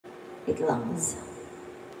Wait lang.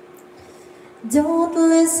 Don't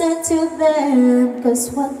listen to them,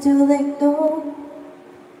 cause what do they know?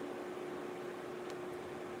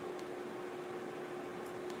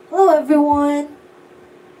 Hello everyone!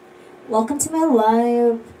 Welcome to my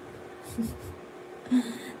live.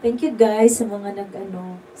 Thank you guys sa mga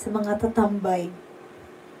sa mga tatambay.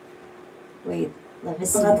 Wait, let me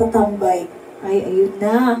see. Mga tatambay. Ay, ayun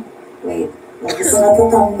na. Wait, let me see. Mga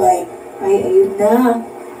tatambay. Ay, ayun na.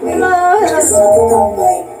 Wait, hello, hello. Mga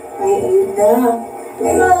tatambay. Ay, ayun na.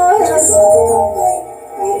 Hello, hello. Mga tatambay.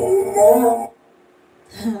 Ay, ayun na.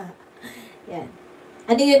 Yan.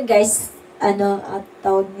 Ano yun guys? At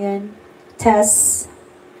tawag yan? Test.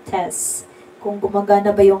 Kung gumagana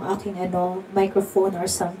ba yung aking microphone or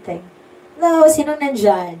something. Hello, sinong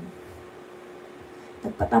nandyan?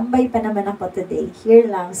 Nagpatambay pa naman ako today. Here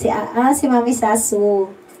lang. Si Mami Sasu.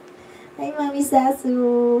 Hi, Mami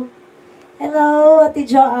Sasu. Hello, Ate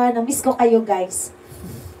Joanne. Namiss ko kayo, guys.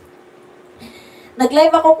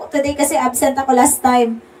 Nag-live ako today kasi absent ako last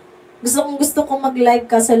time. Gusto kong mag-live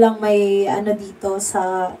kaso lang may dito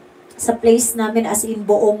sa place namin as in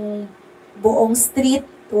buong street.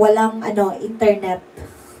 Walang internet.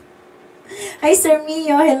 Hi, Sir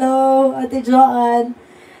Mio. Hello, Ate Joanne.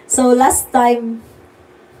 So, last time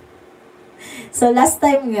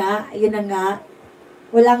nga, yun na nga,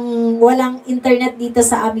 walang internet dito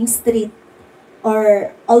sa aming street. Or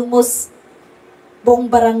almost buong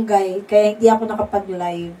barangay. Kaya hindi ako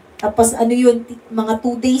nakapag-live. Tapos mga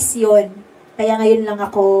 2 days yun. Kaya ngayon lang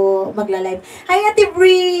ako magla-live. Hi, Ate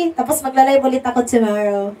Brie! Tapos magla-live ulit ako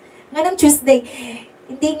tomorrow. Ngayong Tuesday.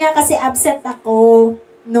 Hindi nga kasi absent ako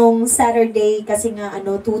nung Saturday kasi nga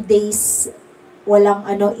 2 days walang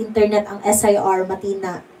internet ang SIR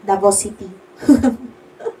Matina, Davao City.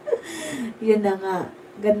 Yun na nga.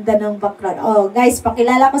 Ganda ng background. Oh, guys,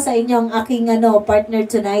 pakilala ko sa inyo ang aking partner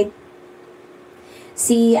tonight.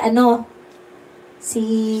 Si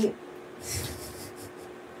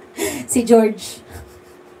George.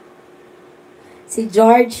 Si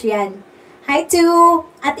George, yan. Hi to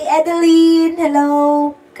Ate Edeline.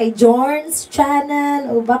 Hello. Kay Jorns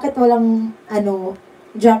channel. O bakit walang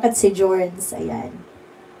jacket si Jorns? Ayan.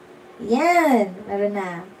 Yan. Meron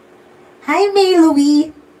na. Hi May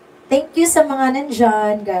Louie. Thank you sa mga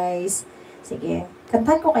nandyan, guys. Sige.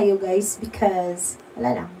 Kantan ko kayo, guys, because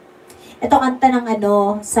wala lang. Ito kanta ng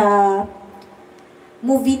sa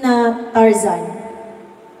movie na Tarzan.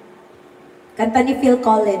 Kanta ni Phil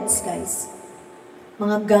Collins, guys.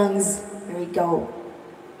 Mga gangs. Here we go.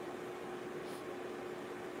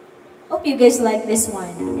 Hope you guys like this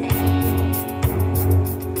one.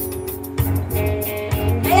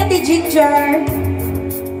 Hi, Ate Ginger.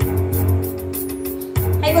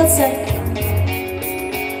 Hi, Wilson.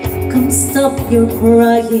 Come stop your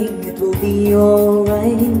crying, it will be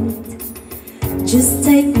alright. Just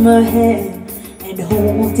take my hand and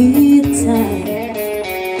hold it tight.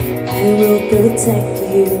 I will protect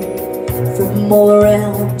you from all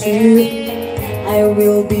around you. I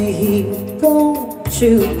will be here, don't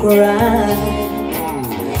you cry.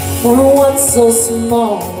 For one so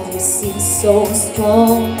small, you seem so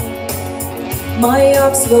strong. My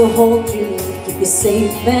arms will hold you, keep you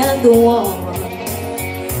safe and warm.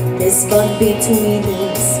 This bond between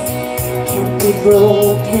us can't be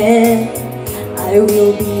broken. I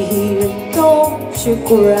will be here, don't you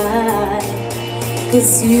cry.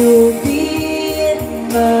 'Cause you'll be in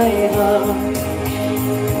my heart.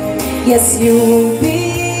 Yes, you'll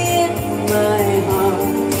be in my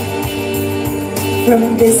heart.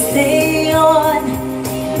 From this day on,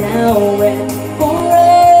 now and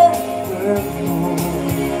forevermore.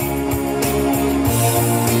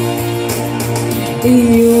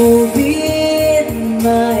 You'll be in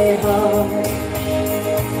my heart.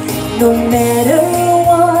 No matter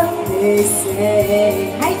what they say.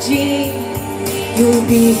 Hi, G. You'll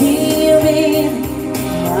be here in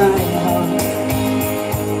my heart.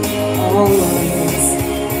 Always.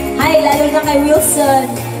 Hi, lalo na kay Wilson.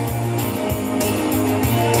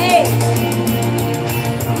 Hey!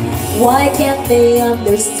 Why can't they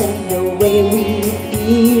understand the way we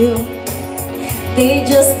feel? They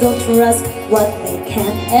just don't trust what they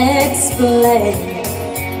can't explain.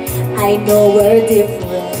 I know we're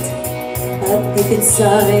different, but deep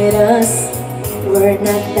inside us, we're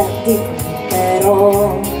not that different at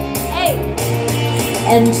all. Hey!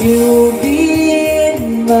 And you'll be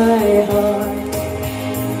in my heart.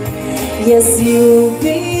 Yes, you'll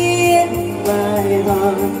be in my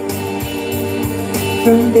heart.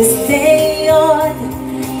 From this day on,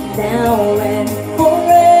 now and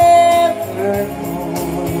forevermore.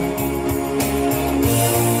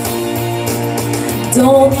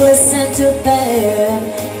 Don't listen to them,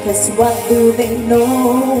 'Cause what do they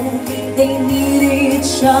know? They need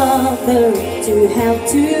each other to have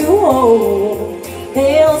to hold.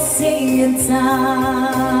 They'll see in time.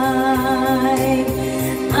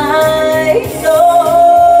 I know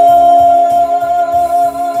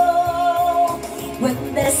when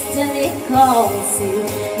destiny calls you,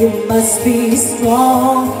 you must be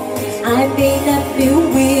strong. I may not be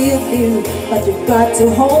with you, but you've got to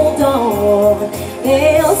hold on.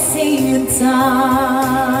 They'll see in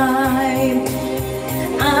time.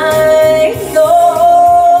 I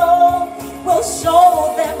know we'll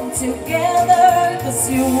show them together, 'cause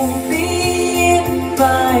you'll be in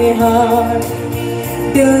my heart.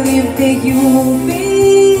 Believe that you'll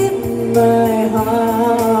be in my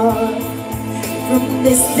heart. From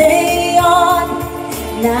this day on,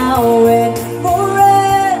 now and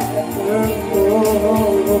forevermore.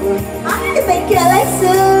 Thank you,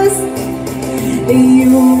 Alexis.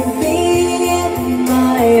 You'll be in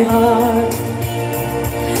my heart.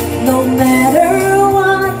 No matter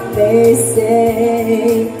what they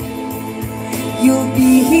say, you'll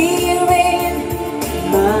be here in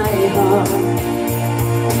my heart.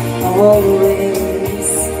 Always,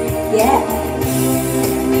 yeah.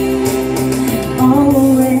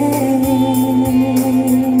 Always,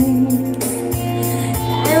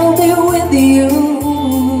 I'll be with you.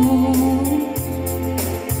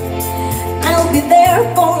 I'll be there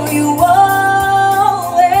for you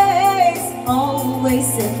always, always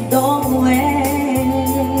and always.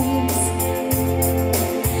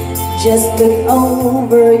 Just look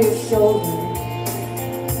over your shoulder.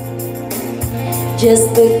 Just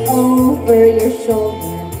look over your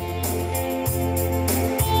shoulder.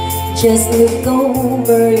 Just look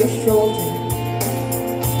over your shoulder.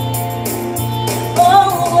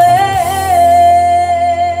 Always.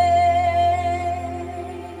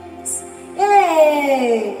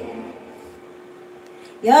 Yay!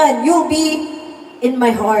 Yan, you'll be in my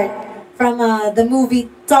heart. From the movie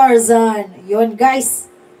Tarzan. Yun, guys.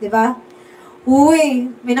 Diba? Uy,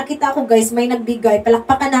 may nakita ko guys, may nagbigay.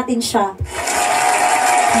 Palakpakan natin siya.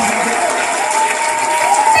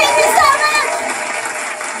 Thank you so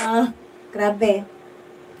much! Grabe.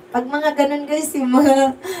 Pag mga ganun guys, yung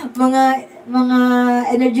mga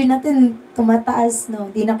energy natin tumataas, no?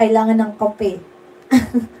 Di na kailangan ng kape.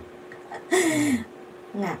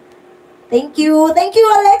 Nga. Thank you,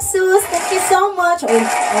 Alexus. Thank you so much. Oh,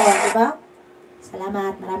 diba?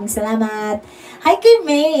 Salamat, maraming salamat. Hi kay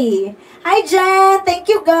May. Hi Jen.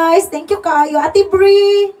 Thank you guys. Thank you kayo. Ate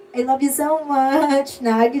Brie. I love you so much.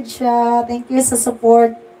 Nagid siya. Thank you sa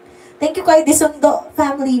support. Thank you kay Disondo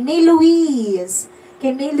family. May Louise.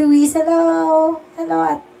 Kay May Louise, hello.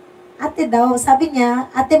 Hello, ate daw. Sabi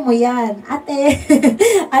niya, ate mo yan. Ate.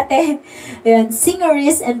 Ate. Ayan,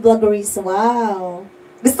 singeries and vloggeries. Wow.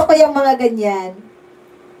 Gusto ko yung mga ganyan.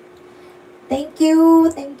 Thank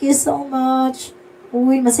you so much.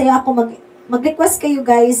 Uy, masaya ako mag-request kayo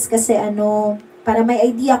guys kasi para may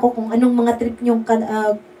idea ko kung anong mga trip nyong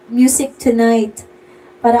music tonight.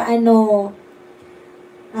 Para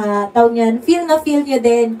tawag niyan, feel nyo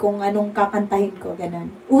din kung anong kakantahin ko,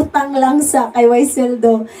 ganun. Utang lang sa kay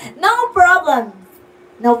Waiseldo. No problem!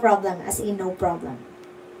 No problem, as in no problem.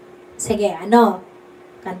 Sige,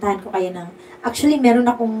 kantahan ko kayo ng, actually meron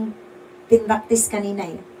akong pinractice kanina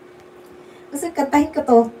eh. Kasi kantahin ko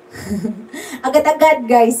to. Agad-agad,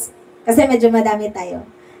 guys. Kasi medyo madami tayo.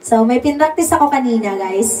 So, may pinractice ako kanina,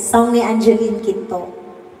 guys. Song ni Angeline Quinto.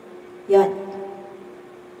 Yun.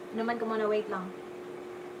 Naman ko muna, wait lang.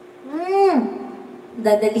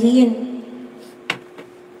 Dadalhin.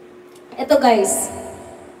 Ito, guys.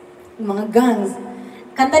 Yung mga gangs.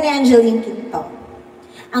 Kanta ni Angeline Quinto.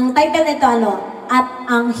 Ang title nito, At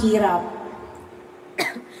Ang Hirap.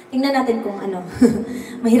 Tingnan natin kung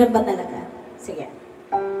mahirap ba talaga. Sige.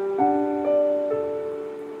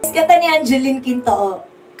 Kanta ni Angeline Quinto,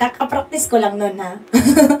 kakapractice ko lang nun, ha?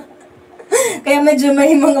 Kaya medyo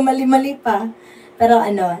may mga mali-mali pa. Pero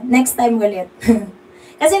next time ulit.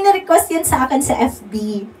 Kasi na-request yun sa akin sa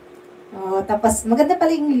FB. Tapos maganda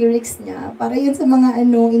pala yung lyrics niya. Para yun sa mga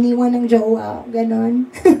iniwan ng jowa. Ganon.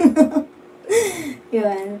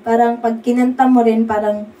 Yun. Parang pag kinanta mo rin,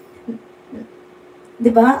 parang,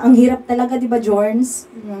 diba? Ang hirap talaga, diba, Jorns?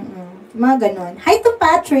 Mga ganon. Hi to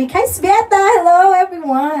Patrick. Hi, Sveta. Hello,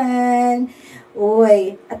 everyone.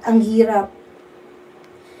 Uy, at ang hirap.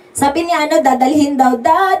 Sabi niya, dadalhin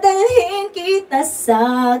kita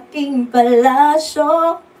sa aking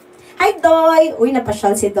palasyo. Hi, Doy. Uy,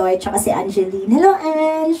 napasyal si Doy, tsaka si Angeline. Hello,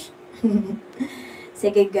 Ange.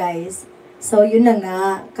 Sige, guys. So, yun na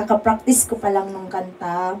nga. Kakapractice ko pa lang nung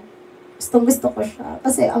kanta. Gusto ko siya.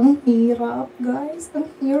 Kasi ang hirap, guys.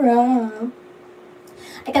 Ang hirap.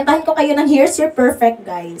 Ay, kantahin ko kayo ng Here's Your Perfect,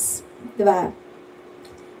 guys. Diba?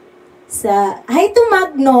 Hi to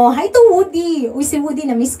Magno, hi to Woody. Uy, si Woody,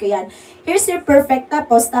 na-miss ko yan. Here's Your Perfect,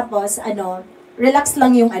 tapos, relax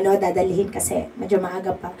lang yung dadalhin kasi medyo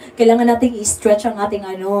maaga pa. Kailangan nating i-stretch ang ating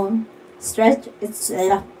stretch,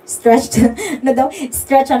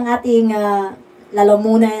 stretch ang ating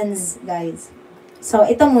lalamunans, guys. So,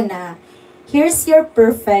 ito muna. Here's Your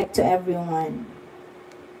Perfect to everyone.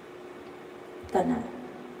 Ito na.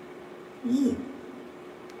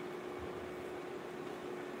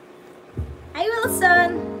 Hi,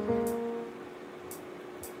 Wilson!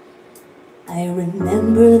 I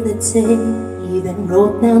remember the day, even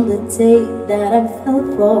wrote down the day that I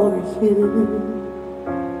felt for you.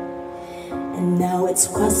 And now it's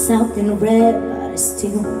crossed out in red, but I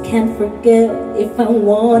still can't forget if I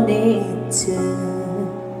wanted to.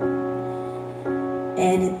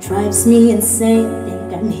 And it drives me insane, think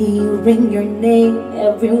I'm hearing your name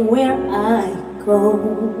everywhere I go.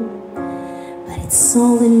 But it's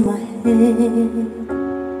all in my head,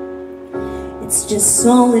 it's just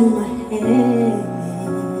all in my head.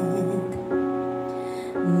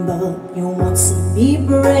 But you won't see me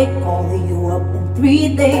break, call you up in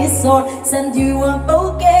 3 days or send you a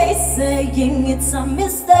bouquet saying it's a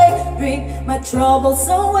mistake. Drink my troubles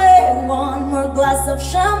away, one more glass of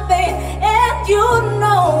champagne, and you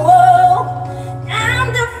know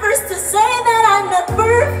I'm the first to say that I'm not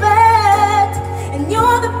perfect, and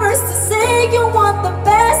you're the first to say you want the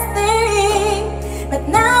best thing. But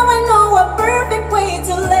now I know a perfect way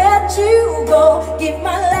to let you go. Give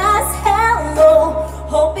my last hello,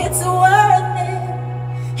 hope it's worth it.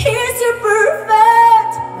 Here's your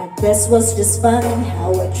perfect. My best was just fine.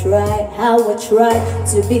 How I tried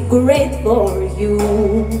to be great for you.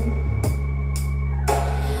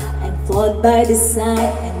 I'm flawed by design,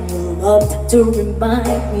 and you love to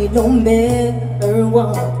remind me no matter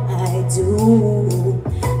what I do.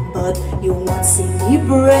 But you won't see me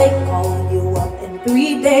break, call you up in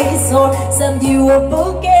 3 days or send you a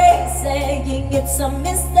bouquet saying it's a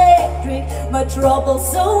mistake. Drink my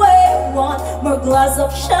troubles away, one more glass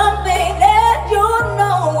of champagne, and you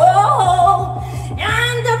know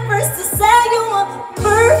I'm the first to say you want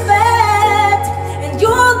perfect, and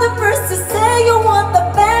you're the first to say you want the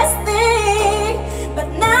best thing. But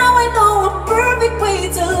now I know a perfect way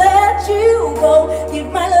to let you go. Give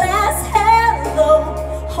my last hello,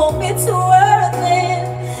 hope it's worth it.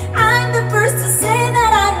 I'm the first to say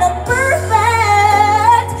that I'm not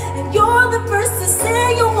perfect, and you're the first to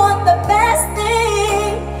say you want the best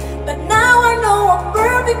thing. But now I know a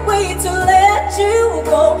perfect way to let you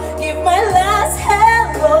go. Give my last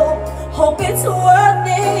hello, hope it's worth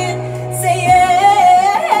it. Say yeah, yeah.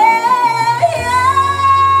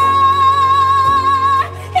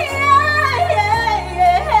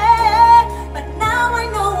 But now I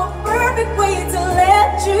know a perfect way to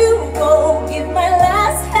let you go. Give my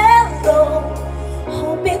last hello,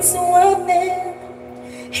 hope it's worth it.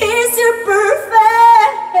 Here's your perfect.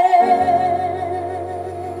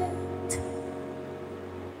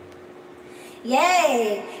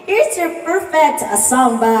 Yay! Here's Your Perfect, a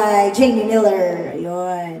song by Jamie Miller.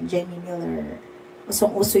 Yun, Jamie Miller.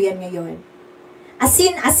 Usong-uso yan ngayon.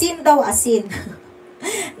 Asin daw, asin.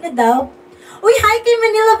 Ano daw? Uy, hi kay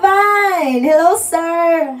Manila Vine! Hello,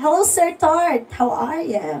 sir! Hello, Sir Tart! How are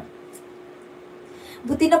you?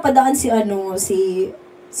 Buti na padaan si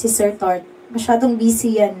Sir Tart. Masyadong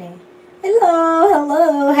busy yan eh.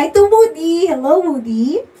 Hello! Hi to Woody! Hello,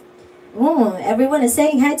 Woody! Everyone is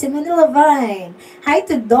saying hi to Manila Vine. Hi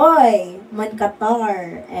to Doy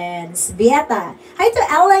Mancatar and Svieta. Hi to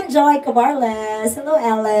Ellen Joy Cabarles. Hello,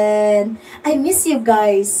 Ellen. I miss you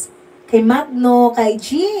guys. Kay Magno, kay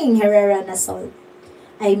Jing Herrera Nasol.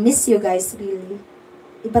 I miss you guys, really.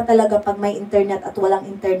 Iba talaga pag may internet at walang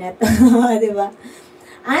internet. Diba?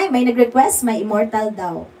 Ay, may nag-request, may immortal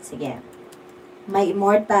daw. Sige. May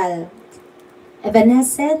immortal.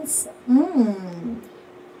 Evanescence?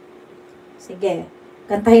 Sige.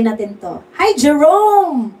 Kantahin natin to. Hi,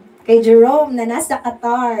 Jerome! Kay Jerome na nasa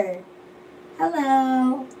Qatar.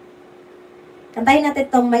 Hello! Kantahin natin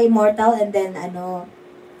tong may immortal and then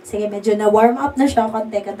sige, medyo na-warm up na siya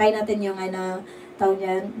konti. Kantahin natin yung tawag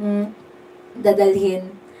niyan,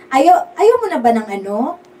 dadalhin. Ayaw mo na ba ng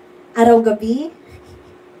araw-gabi?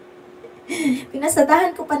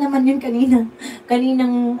 Pinasadahan ko pa naman yun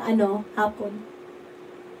kaninang hapon.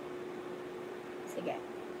 Sige.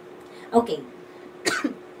 Okay.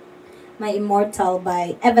 My Immortal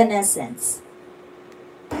by Evanescence.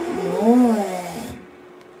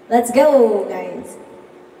 Let's go, guys.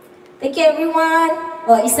 Thank you, everyone.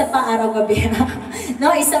 Isa pa araw-gabi.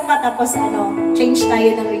 No, isa pa tapos change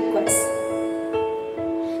tayo ng request.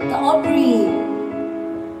 Aubrey.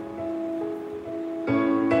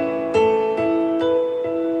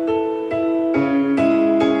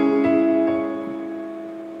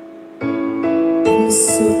 I'm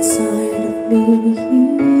so tired of being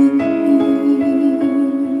here,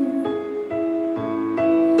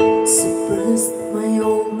 suppressed my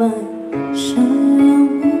own mind,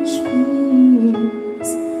 childish dreams.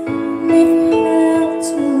 If you have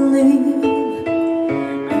to leave,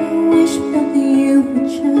 I wish that you would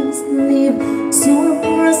just leave. So the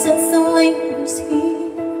presence that lingers here,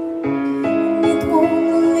 it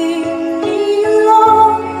won't leave me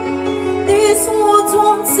alone. These words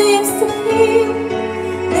won't seem to heal.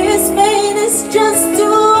 This pain is just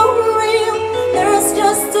too real. There's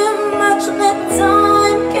just too much that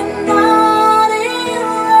time cannot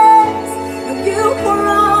erase. When you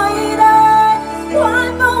cried, I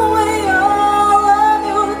wipe away all of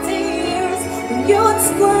your tears. When you'd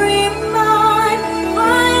scream, I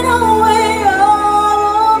find away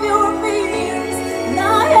all of your fears. And I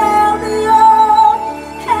held your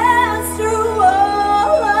hands through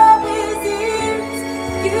all of these years.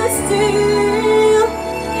 You still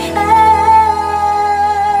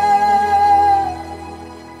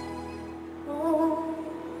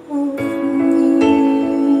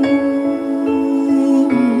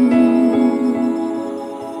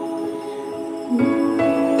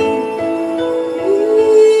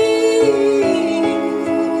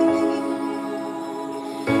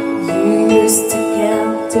used to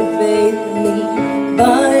captivate me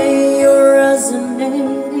by your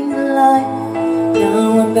resonating light.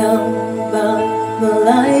 Now I'm bound by the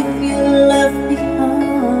life you left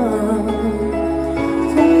behind.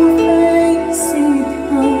 From facing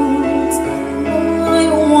clouds, my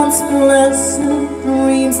once pleasant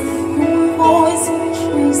dreams, your voice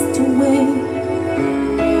chased away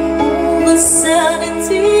all the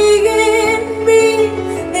sanity in me.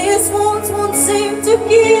 These wounds won't seem to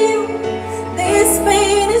heal. This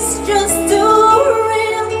pain is just too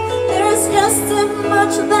real. There's just too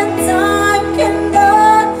much that time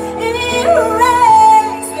cannot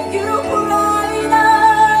erase. When you cried, I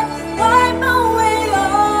wipe away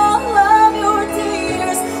all of your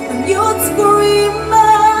tears. When you'd scream, I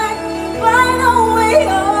find away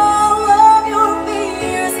all of your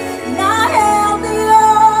fears. And I held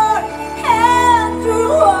your hand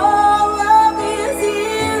through all of these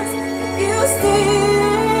years. You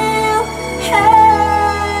still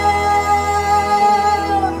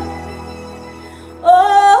have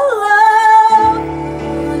all love.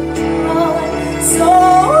 So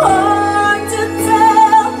hard to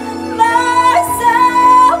tell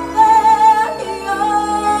myself that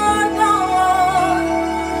you're gone,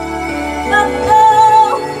 but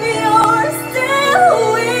though you're still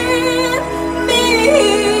with me,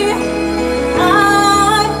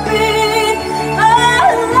 I've been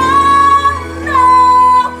alone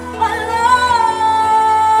now,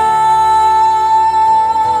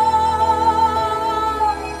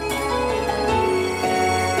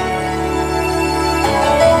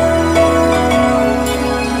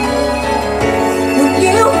 when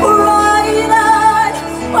you cried, I'd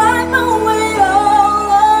wipe away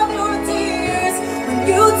all of your tears. When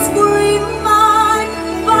you'd scream, I'd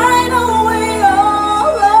find away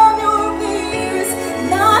all of your fears.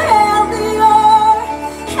 And I held your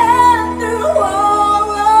hand through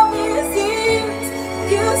all of these years.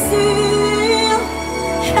 You still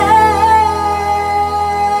have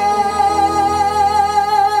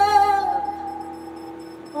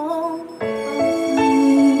all of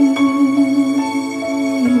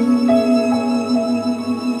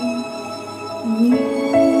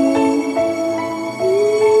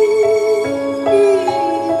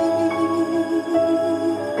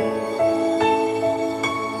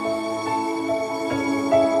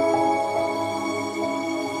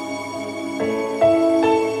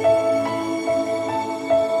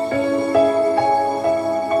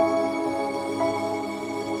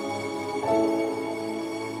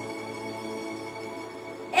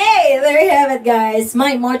Hey, there you have it, guys.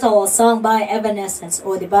 My Immortal, song by Evanescence.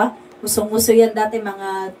 O, di ba? Usong-uso yan dati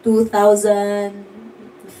mga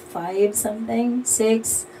 2005 something,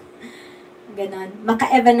 6. Ganon.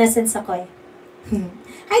 Maka-Evanescence ako eh.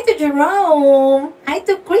 Hi to Jerome! Hi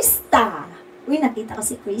to Krista! Uy, nakita ko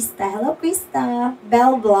si Krista. Hello, Krista!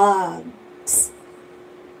 Bell Vlogs.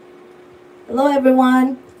 Hello,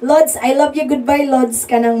 everyone. Lods, I love you. Goodbye, Lods.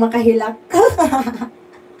 Kanang makahilak.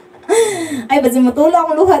 Ay, ba't matula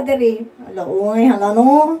akong luha diri? Hala, uy, hala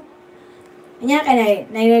no. Kanya ka na,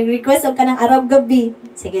 nag-request ka ng Arab gabi.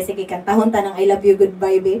 Sige, sige, kantahon ta ng I love you,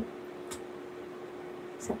 goodbye, babe.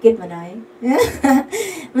 Sakit man ay.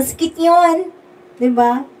 Masakit yun.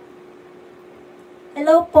 Diba?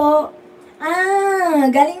 Hello po.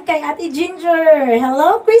 Galing kay Ate Ginger.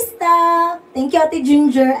 Hello, Krista. Thank you, Ate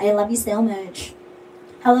Ginger. I love you so much.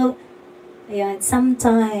 Hello. Ayan,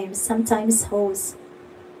 sometimes host.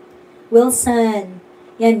 Wilson.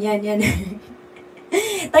 Yan.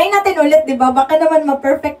 Try natin ulit, di ba? Baka naman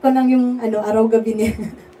ma-perfect ko ng yung araw-gabi ni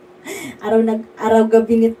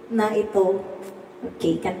araw-gabi na ito.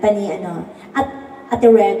 Okay, kanta ni At Ate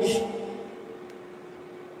Reg.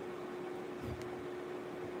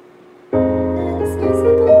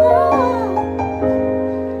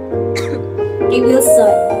 Kay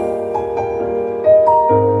Wilson.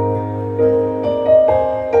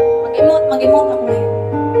 Mag-emote ako ngayon.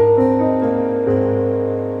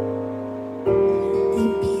 Di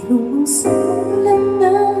biro ang sulat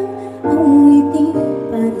na awitin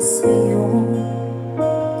para sa'yo.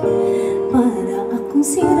 Para akong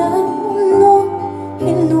siraulo,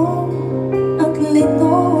 hilong at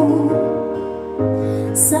lito.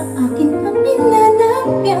 Sa akin ang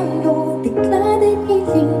nilalapyano, deklara'y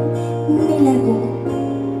piling nilaro.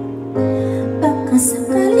 Baka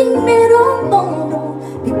sakaling merong tono,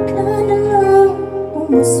 bigla na lang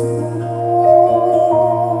umusmo.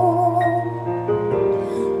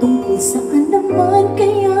 Tungkol saan naman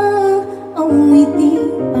kaya ang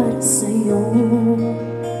ngiti para sa'yo?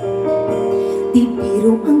 Di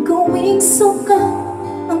biro ang gawing suka,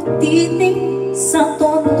 ang titig sa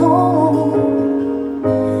tono.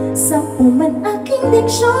 Sampu man aking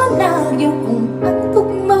diksyonaryo kung ang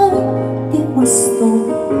tugmang di wasto.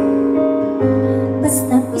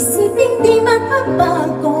 Basta isipin di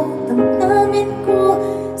mapabago, damdamin ko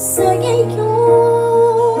sa iyo.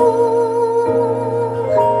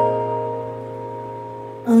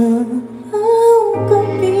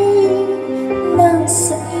 Araw-gabi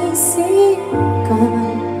nasa isip ka,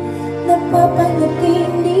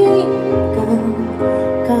 napapanaginip ka,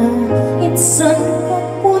 kahit saan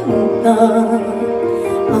papunta.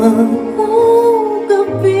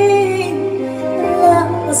 Araw-gabi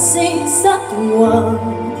nakasing sa tuwa,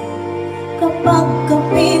 kapag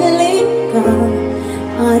kapiling ka,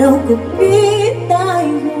 araw-gabi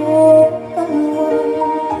tayo dalawa.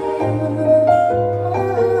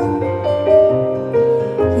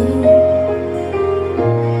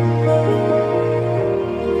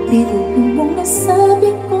 Biruin mo nasabi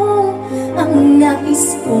ko ang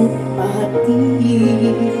nais kong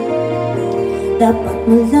pahatid. Dapat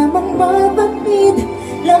mo lamang mabatid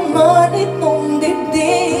laman itong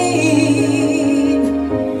dibdib.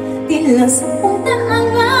 Tila sa punta ang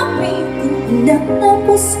apitin,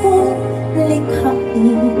 pinatapos kong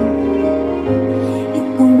likhain.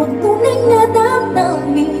 Ikaw ang tunay na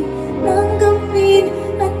damdamin ng gawin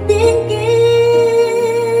at tingin.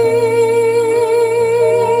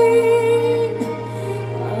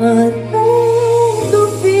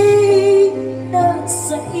 Araw-gabi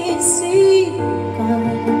nasa isip ka,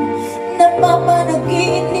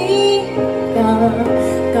 napapanaginip ka,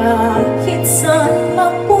 kahit saan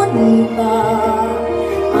mapunta.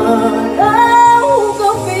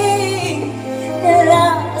 Araw-gabi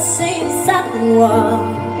nalasin sa tuwa,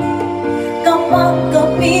 kapag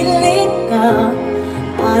kapiling ka,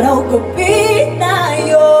 araw-gabi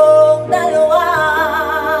tayong dalawa.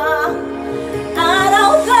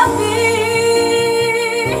 Araw-gabi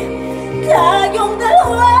tayong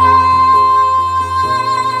dalawa.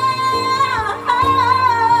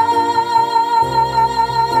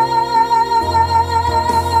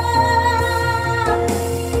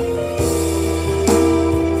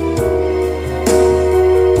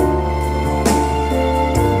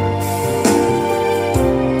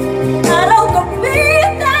 Araw-gabi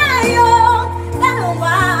tayong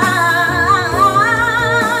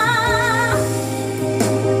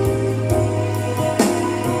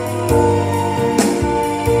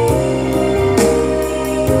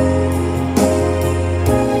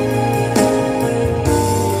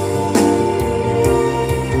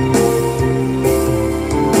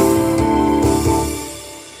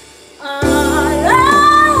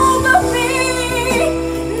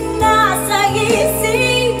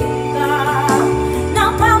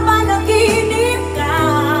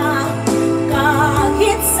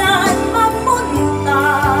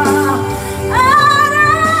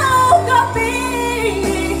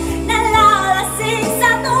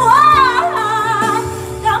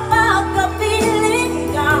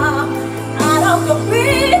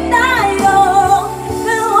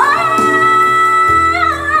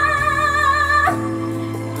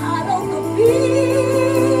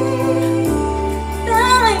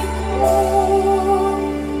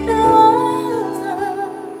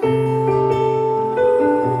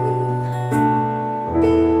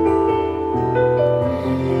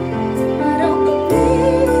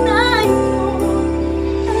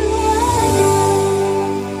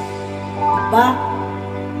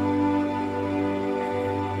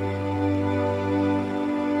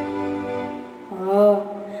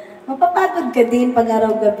ka din pag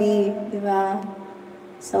araw-gabi, di ba?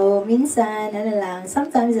 So, minsan, ano lang,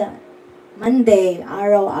 sometimes, Monday,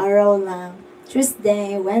 araw-araw lang.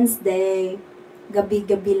 Tuesday, Wednesday,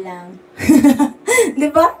 gabi-gabi lang. Di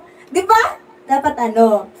ba? Di ba? Dapat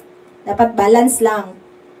dapat balance lang.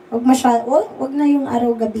 Wag na yung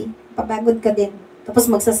araw-gabi. Papagod ka din. Tapos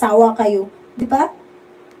magsasawa kayo. Di ba?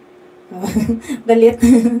 Galit.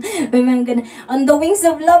 May mga ganun. On the wings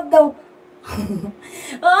of love daw.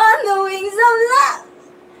 On the wings of love.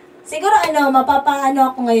 Siguro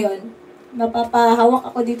mapapaano ako ngayon.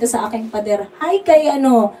 Mapapahawak ako dito sa aking pader. Hi kay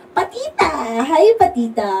Patita. Hi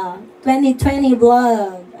Patita. 2020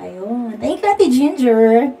 vlog. Ayun. Thank you Ate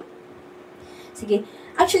Ginger. Sige.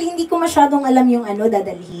 Actually, hindi ko masyadong alam yung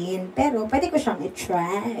dadalhin. Pero pwede ko siyang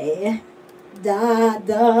i-try.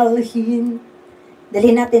 Dadalhin.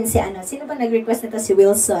 Dalhin natin si Sino ba nag-request nito? Si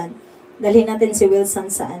Wilson. Dalhin natin si Wilson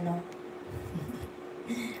sa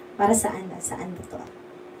Para saan? Saan ba to?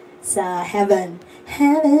 Sa heaven.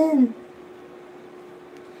 Heaven.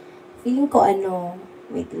 Feeling ko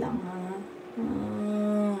wait lang ha.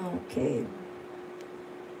 Okay.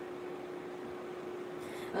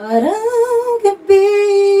 Araw-gabi.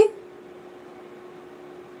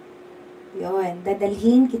 Yun,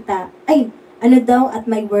 dadalhin kita. Ay, daw at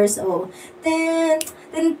my verse, Ten,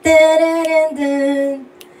 ten, ten, ten,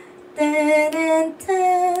 ten,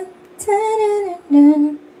 ten,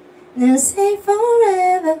 ten, now say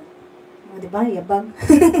forever. Diba? Yabag.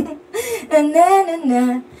 Na na na na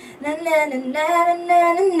na na na na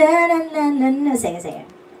na na na na. Sige.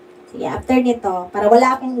 Sige, after nito, para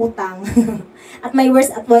wala akong utang. At my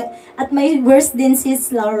worst din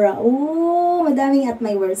sis Lara. Madaming at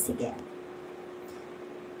my worst. Sige.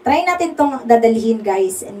 Try natin tong dadalhin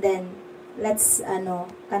guys. And then, let's,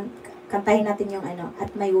 kantahin natin yung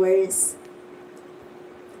at my worst.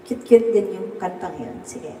 Cute-cute din yung kantang yun.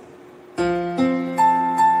 Sige.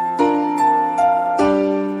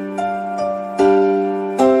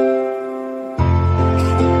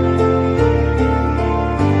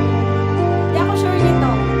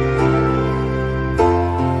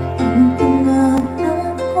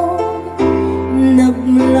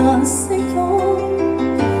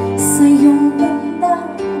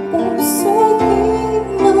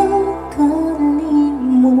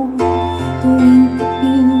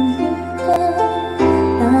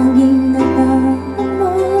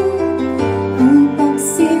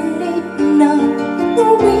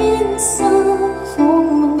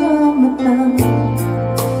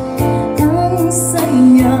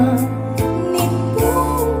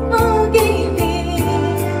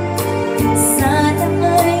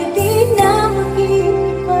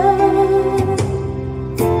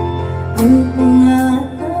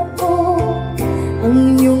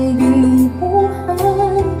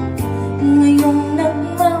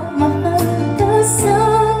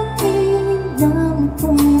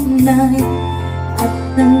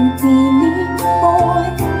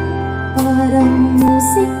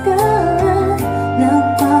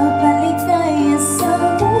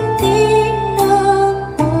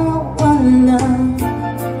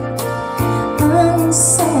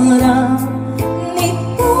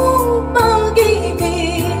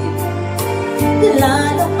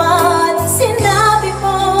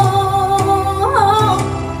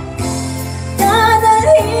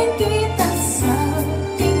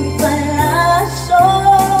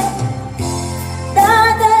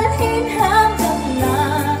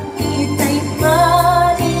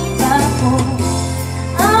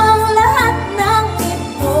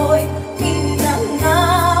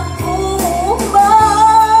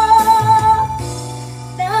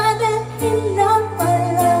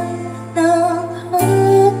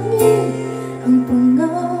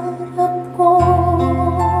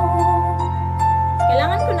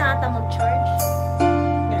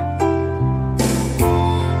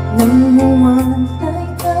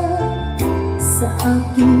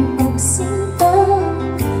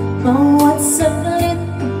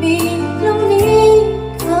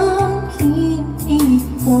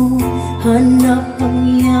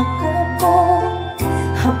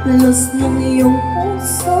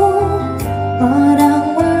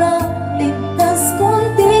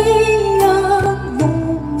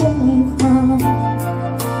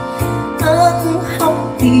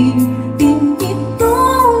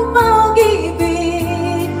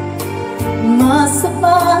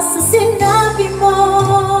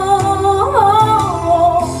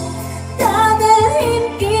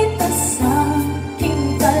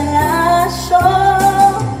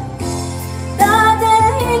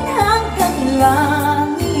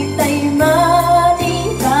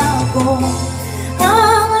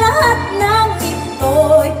 Ang lahat ng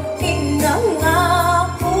ito'y tingnan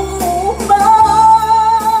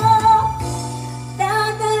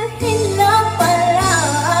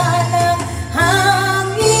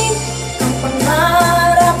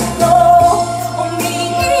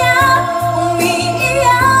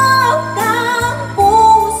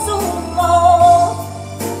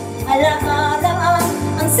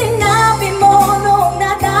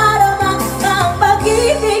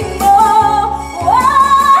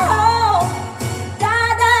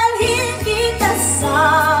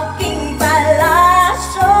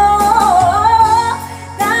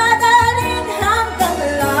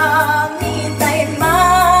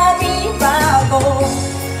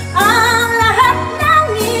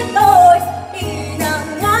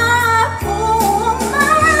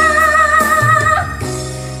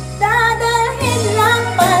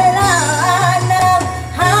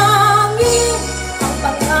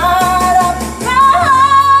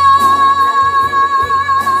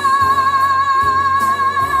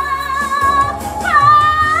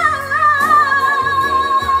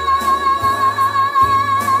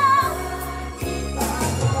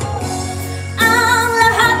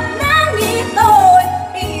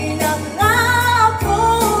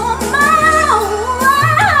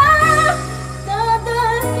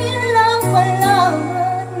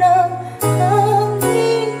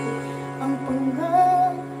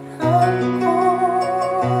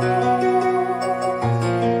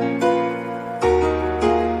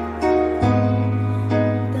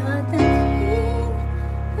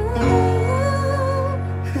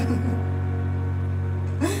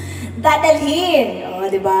dadalhin. O,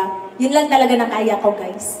 di ba? Yun lang talaga na kaya ko,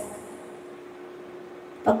 guys.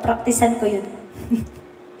 Pagpraktisan ko yun.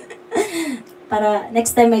 Para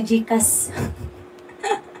next time may Gcash.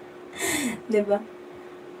 Di ba?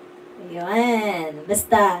 Ayun.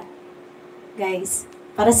 Basta, guys,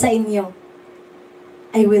 para sa inyo,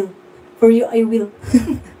 I will. For you, I will.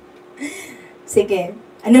 Sige.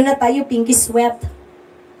 Ano na tayo? Pinky sweat.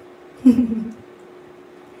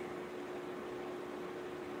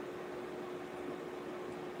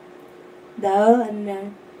 Daw,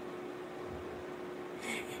 ano.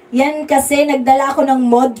 Yan kasi, nagdala ako ng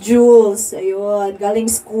modules. Ayun, galing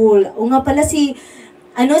school. O nga pala si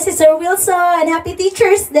Sir Wilson. Happy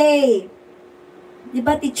Teacher's Day! Di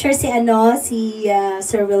ba teacher si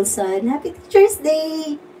Sir Wilson? Happy Teacher's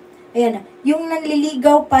Day! Ayan, yung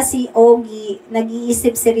nanliligaw pa si Ogie,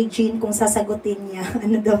 nag-iisip si Regine kung sasagutin niya.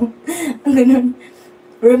 Ano daw? Ang ganun.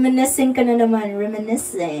 Reminiscing ka na naman.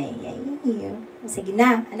 Reminiscing. Sige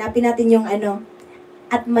na, hanapin natin yung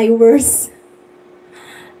at my worst.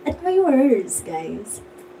 At my worst, guys.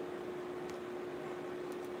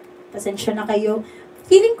 Pasensya na kayo.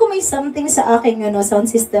 Feeling ko may something sa aking sound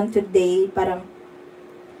system today. Parang,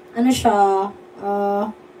 siya,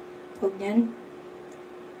 huwag niyan.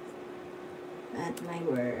 At my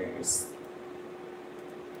worst.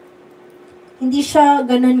 Hindi siya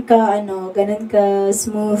ganun ka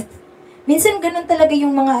smooth. Minsan ganun talaga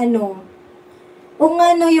yung mga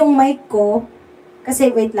yung mic ko. Kasi,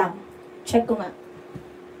 wait lang. Check ko nga.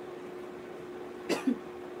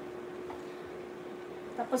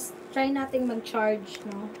 Tapos, try nating mag-charge,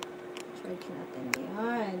 no? Charge natin.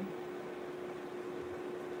 Ayan.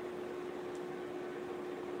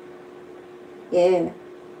 Yeah.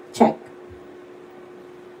 Check.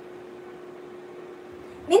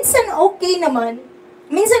 Minsan okay naman.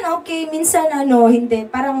 Minsan okay, minsan hindi.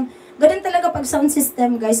 Parang, ganun talaga pag sound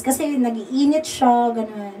system, guys. Kasi nag-iinit siya,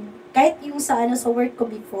 ganun. Kahit yung sa work ko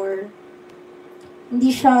before,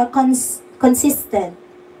 hindi siya consistent.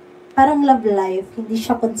 Parang love life, hindi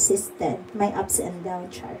siya consistent. May ups and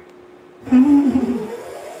downs, char.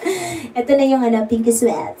 Ito na yung pinky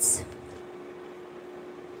sweats.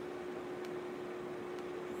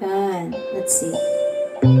 Yan, let's see.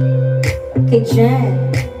 Kay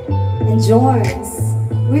Jen and Jorns.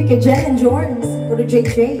 Uy, kay Jen and Jorns. Puro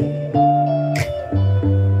JJ.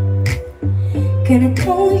 Can I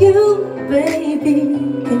call you, baby?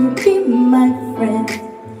 Can you be my friend?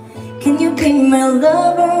 Can you be my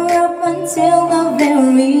lover up until the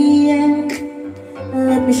very end?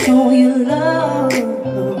 Let me show you love.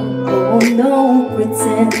 Oh, no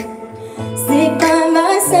pretend. Stick by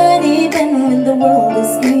my side even when the world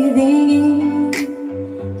is giving in.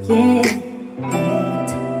 Yeah,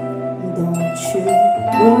 don't you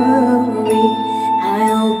worry,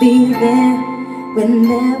 I'll be there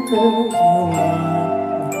whenever you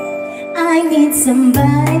want. I need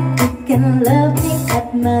somebody who can love me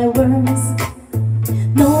at my worst.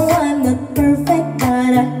 No, I'm not perfect,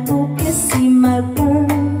 but I hope you see my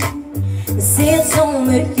worth. 'Cause it's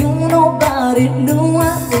only you, nobody knew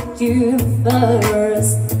I put you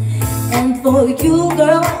first. And for you,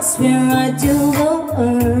 girl, I swear I do the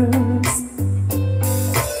worst.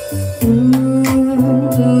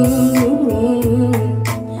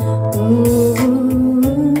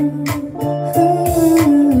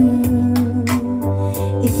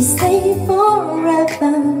 If you stay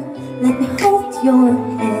forever, let me hold your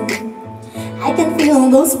hand. I can feel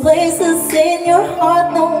those places in your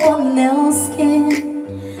heart no one else can.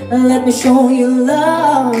 Let me show you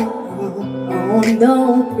love. Oh,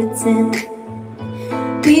 don't pretend.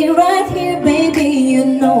 Be right here, baby, you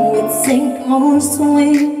know it's sink or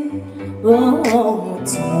swim. Oh,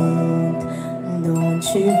 don't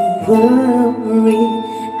you worry,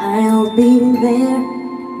 I'll be there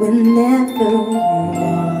whenever you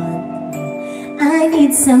want. I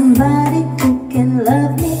need somebody who can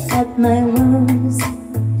love me at my worst.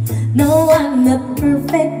 No, I'm not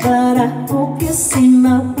perfect, but I hope you see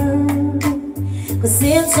my worth. 'Cause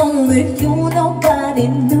it's only you, nobody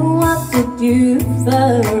knew I put you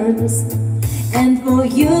first. And for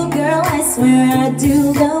you, girl, I swear I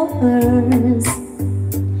do the worst.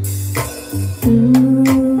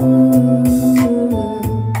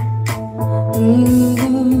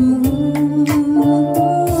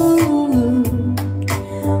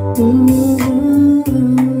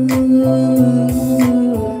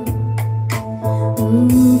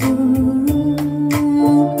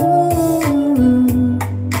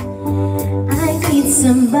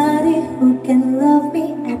 Somebody who can love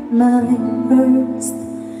me at my worst.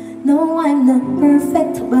 No, I'm not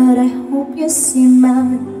perfect, but I hope you see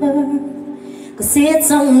my worth. 'Cause it's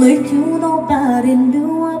only you, nobody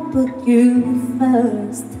knew I put you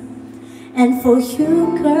first. And for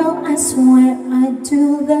you, girl, I swear I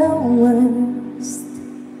do the worst.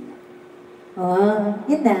 Oh,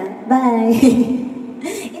 yun na. Bye.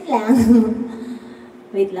 Yun lang.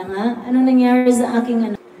 Wait lang ha. Anong nangyari sa aking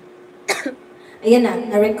ano? Ayan na,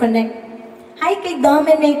 na-reconnect. Hi kay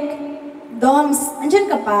Dominic. Doms, andyan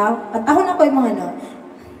ka pa? At ako na ko yung mga ano.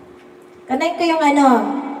 Connect ko yung ano.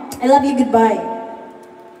 I love you, goodbye.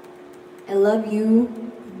 I love you,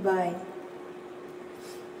 goodbye.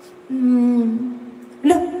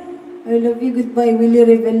 Look, I love you, goodbye, will you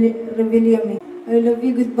reveal me? I love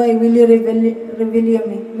you, goodbye, will you reveal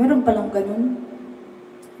me? Meron palang ganun.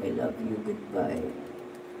 I love you, goodbye.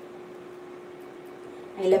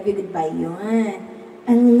 I love you, goodbye, yun.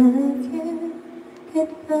 I love you,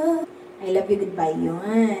 goodbye. I love you, goodbye, yun.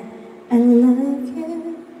 I love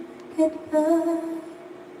you, goodbye.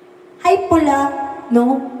 Hi, Pula.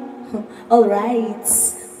 No? Alright.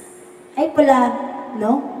 Hi, Pula.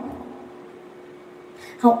 No?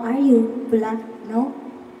 How are you, Pula? No?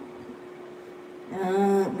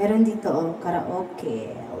 Meron dito, oh,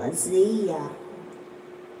 karaoke. Lazia.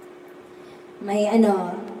 May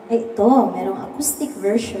ano, ay ito, merong acoustic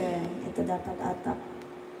version. Ito dapat ata.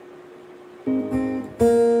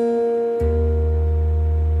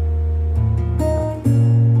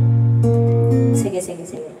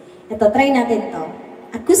 Sige. Ito, try natin to.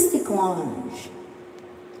 Acoustic lounge.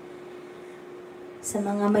 Sa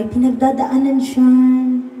mga may pinagdadaanan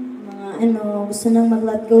dyan, mga ano, gusto nang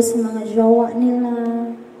mag-let go sa mga jowa nila,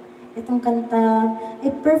 itong kanta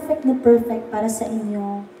ay perfect na perfect para sa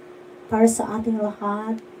inyo, para sa ating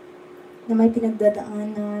lahat, na may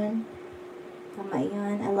pinagdadaanan. Tama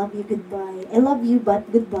yan. I love you, goodbye. I love you, but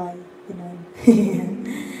goodbye. Ganun.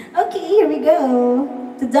 Okay, here we go.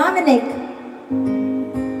 To Dominic.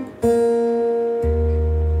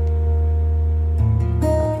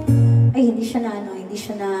 Ay, hindi siya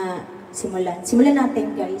na simulan. Simulan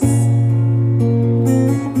natin, guys.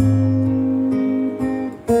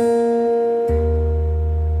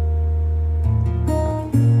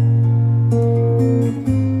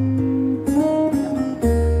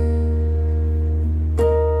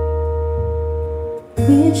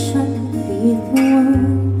 Wish I could be the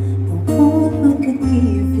one who could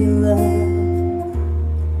give you love.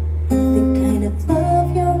 The kind of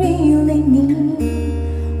love you really need.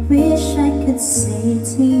 Wish I could say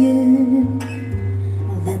to you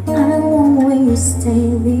that I'll always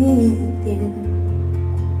stay with you.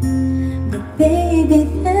 But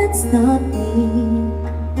baby, that's not me.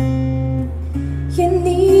 You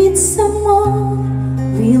need someone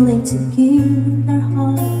willing to give their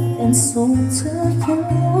heart and soul to you.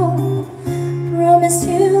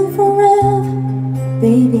 Promise you forever,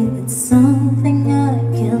 baby, that's something I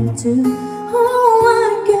can't do. Oh,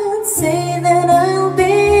 I can't say that I'll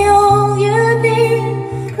be all you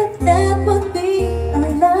need, but that would be a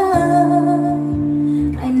lie.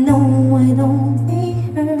 I know I'd only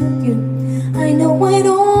hurt you. I know I'd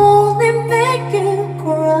only make you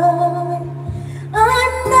cry.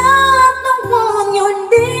 I'm not the one you're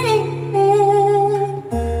needing.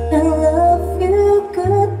 I love you,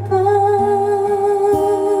 goodbye.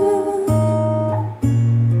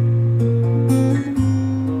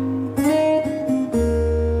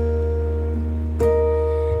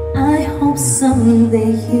 I hope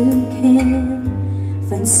someday you can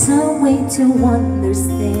find some way to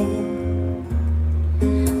understand.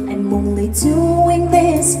 I'm only doing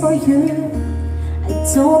this for you. I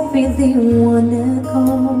don't really wanna go.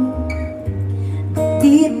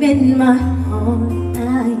 Deep in my heart,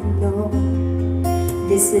 I know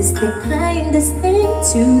this is the kindest thing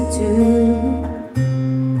to do.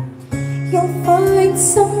 You'll find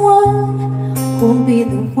someone who'll be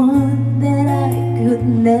the one that I could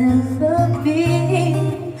never be.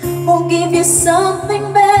 Who'll give you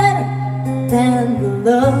something better than the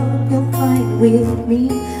love you'll find with me.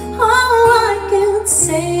 Oh, I can't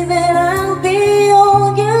say that I'll be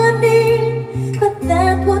all you need, but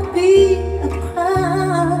that would be a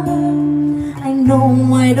crime. I know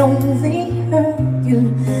I'd only hurt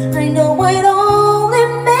you. I know I'd only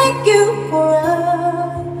make you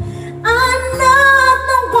cry. I'm not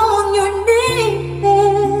the one you're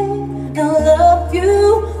needing. I love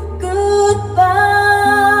you, goodbye.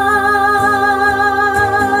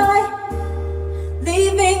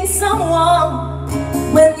 Leaving someone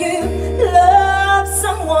when you love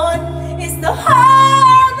someone is the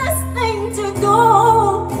hardest thing to do.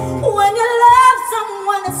 When you love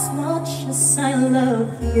someone as much as I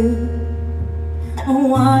love you,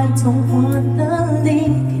 oh, I don't wanna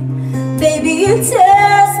leave. Baby, it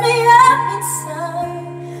tears me up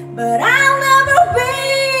inside, but I'll never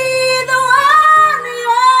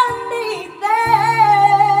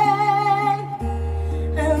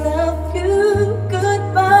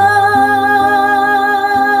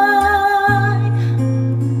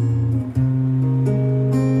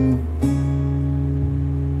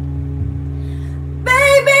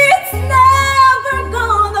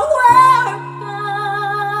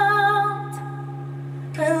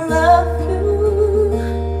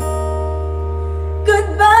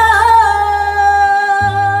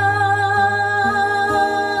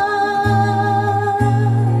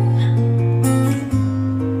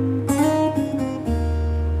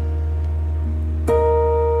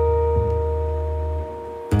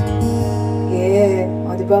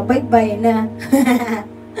diba? Bye-bye na.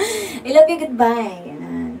 I love you, goodbye.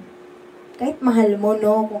 Yan. Kahit mahal mo,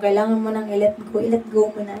 no? Kung kailangan mo nang i-let go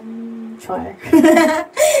mo na. Char.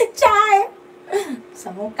 Char!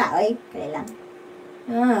 Sa mukha, oy. Kaya lang.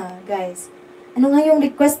 Guys. Ano nga yung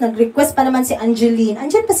request? Nag-request pa naman si Angeline.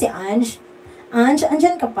 Andyan pa si Ange? Ange,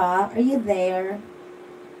 andyan ka pa? Are you there?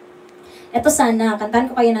 Eto sana, kantahan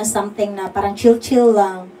ko kayo ng something na parang chill-chill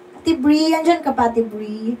lang. Ate Brie, andyan ka pa, Ate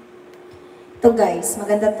Brie? Ito guys,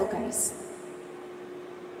 maganda to guys.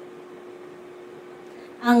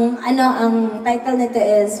 Ang title nito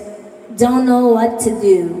is Don't Know What to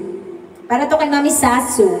Do. Para to kay Mami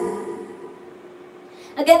Sasu.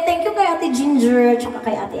 Again, thank you kay Ate Ginger, tsaka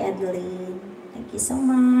kay Ate Adeline. Thank you so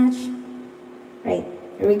much. Right,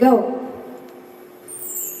 here we go.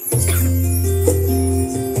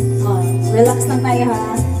 Relax lang tayo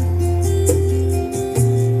ha.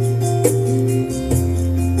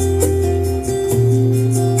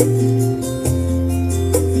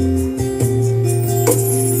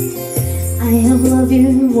 I have loved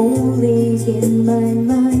you only in my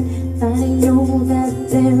mind. I know that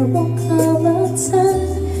there will come a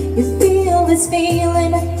time you feel this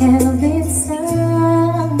feeling I have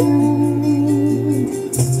inside.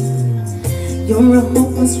 You're a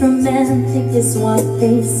hopeless romantic is what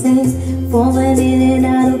they say. Falling in and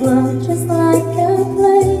out of love just like a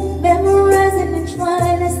play. Memorizing each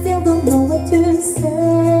line, I still don't know what to say.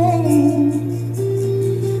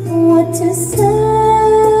 What to say.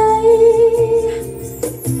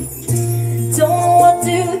 Don't know what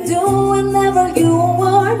to do whenever you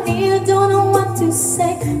are near. Don't know what to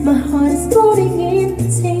say. My heart is floating in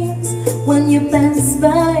tears. When you pass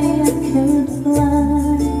by, I could fly.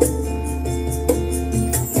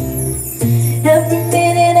 Every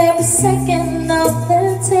minute, every second of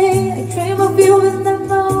the day, I dream of you in the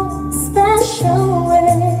most special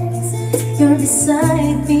ways. You're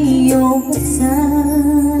beside me all the time,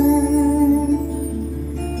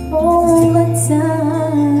 all the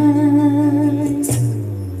time.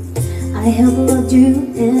 I have loved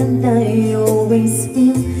you and I always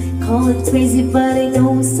feel. Call it crazy, but I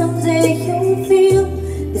know someday you'll feel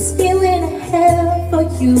this feeling I have for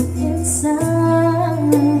you inside.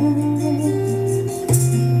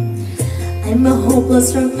 I'm a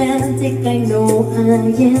hopeless romantic, I know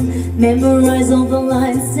I am. Memorize all the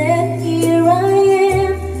lines and here I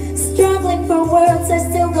am. Struggling for words, I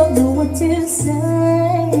still don't know what to say.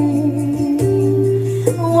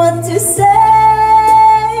 What to say.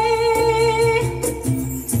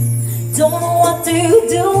 Don't know what to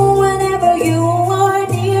do whenever you are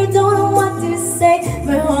near. Don't know what to say.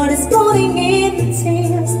 My heart is floating in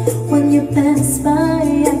tears. When you pass by,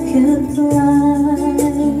 I could fly.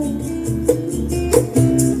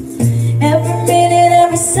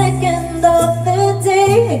 Second of the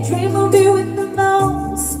day, I dream of you in the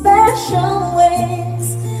most special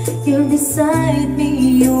ways. You're beside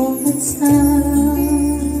me all the time,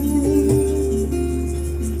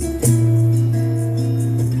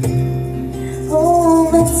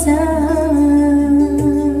 all the time,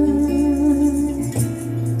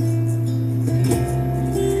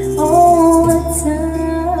 all the time.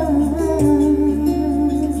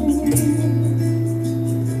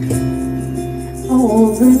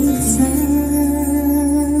 All the time.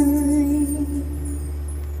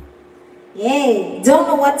 Yay! Don't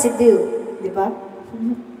know what to do. Diba?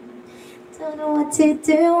 Don't know what to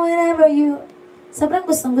do whenever you... Sobrang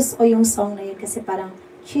gustong-gusto ko yung song na yun kasi parang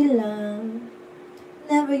chill lang.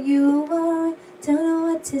 Whenever you are, don't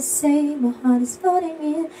know what to say, my heart is floating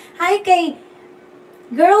in. Hi kay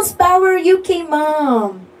Girls Power UK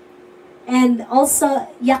Mom. And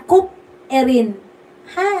also, Yakub Erin.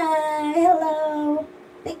 Hi, hello.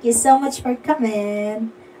 Thank you so much for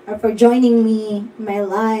coming or for joining me in my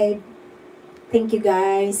live. Thank you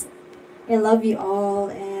guys. I love you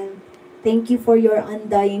all and thank you for your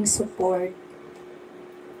undying support.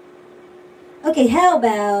 Okay, how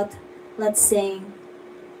about let's sing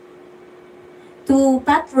to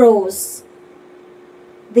Pat Rose.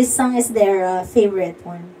 This song is their favorite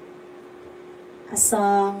one. A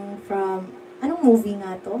song from anong movie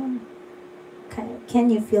nga to? Can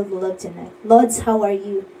you feel the love tonight? Lods, how are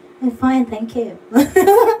you? I'm fine, thank you.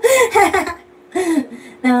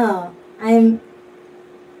 No, I'm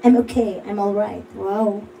okay. I'm all right.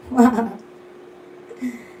 Wow. Wow.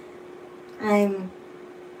 I'm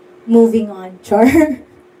moving on. Char.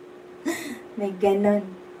 May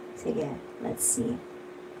ganon. Sige, let's see.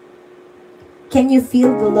 Can you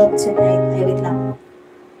feel the love tonight? Ay, wait lang.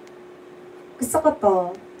 Gusto ko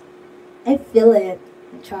to. I feel it.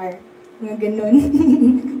 Char. Mga ganun.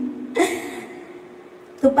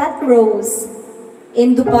 To Pat Rose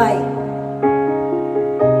in Dubai.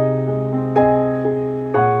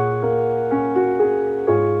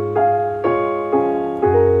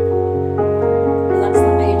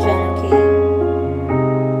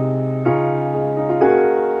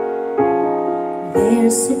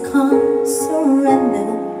 There's a calm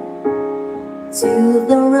surrender to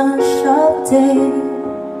the rush of day,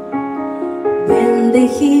 when the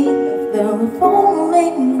heat of the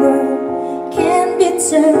falling world can be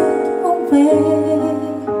turned away.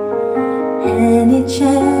 Any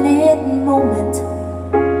enchanted moment,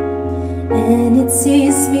 and it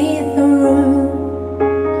sees me through.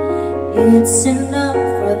 It's enough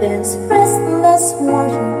for this restless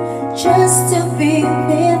warrior just to be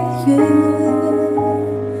with you.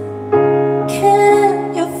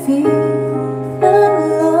 Can you feel the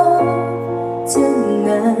love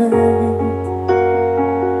tonight?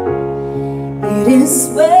 It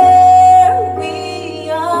is where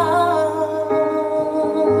we are.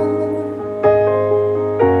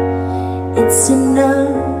 It's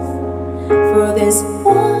enough for this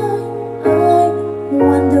one-eyed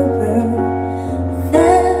wanderer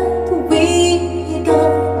that we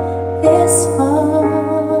got this far.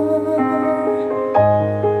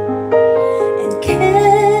 And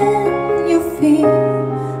can you feel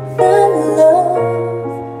the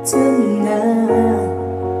love tonight?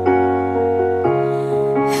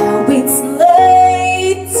 How it's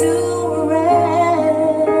laid to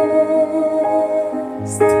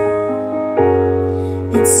rest.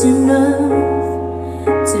 It's enough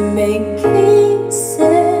to make kings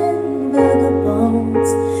and vagabonds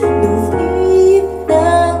believe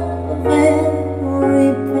the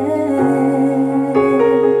very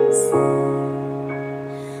best.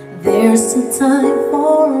 There's a time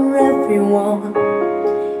for everyone,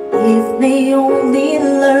 if they only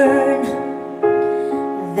learn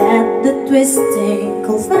that the twisting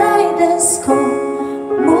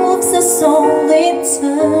kaleidoscope moves us all in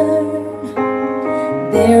turn.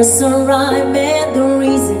 There's a rhyme and a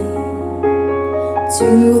reason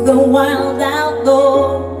to the wild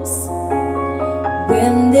outdoors,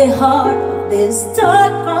 when the heart of this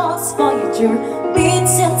star-crossed Voyager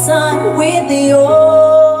beats in time with yours.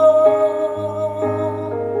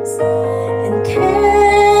 And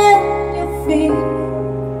can you feel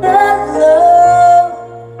the love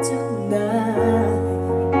tonight?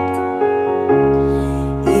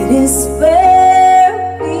 It is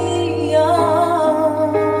where we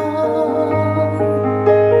are.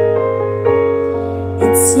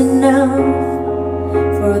 It's enough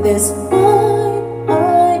for this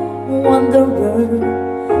one-eyed wanderer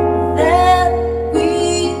that we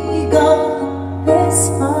got this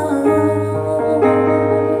far.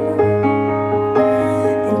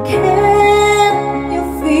 And can you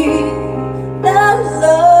feel the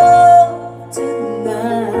love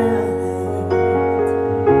tonight?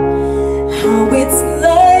 How it's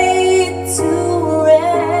laid to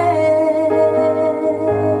rest.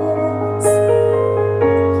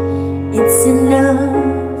 It's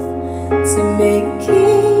enough to make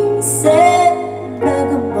kings and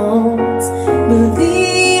vagabonds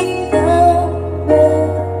believe the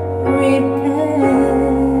very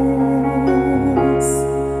best.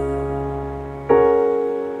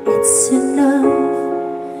 It's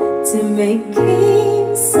enough to make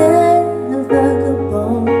kings and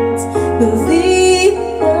vagabonds believe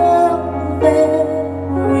the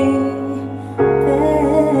very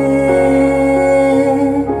best.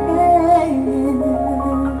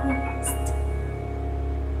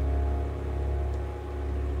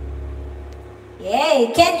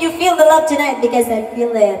 Yay! Can you feel the love tonight? Because I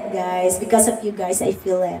feel it, guys. Because of you guys, I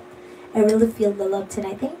feel it. I really feel the love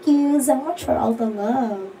tonight. Thank you so much for all the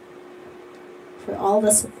love. For all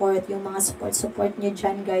the support. Yung mga support nyo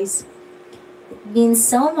dyan, guys. It means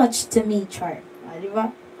so much to me, Char.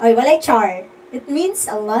 Diba? Ay, walay Char. It means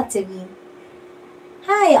a lot to me.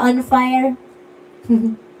 Hi, On Fire.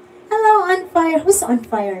 Hello, On Fire. Who's On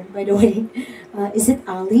Fire, by the way? Is it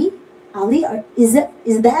Ali? Ali, or is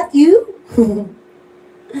that you?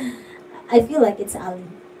 I feel like it's Ali.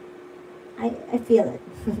 I feel it.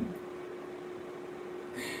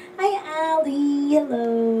 Hi, Ali.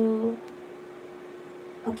 Hello.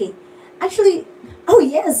 Okay. Actually, oh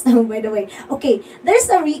yes, by the way. Okay, there's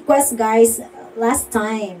a request, guys, last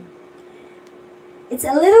time. It's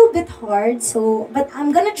a little bit hard, so, but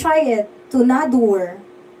I'm gonna try it to Nadur.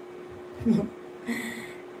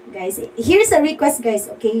 Guys, here's a request, guys,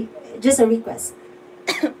 okay? Just a request.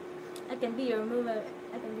 I can be your mover.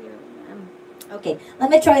 I can be your... okay,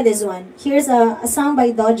 let me try this one. Here's a song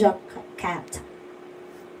by Doja Cat.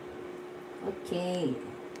 Okay.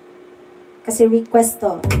 Kasi request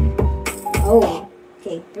to. Oh,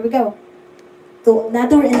 okay. Here we go. To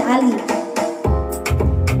Nadur and Ali.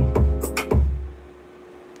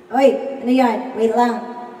 Oy, ano yan? Wait lang.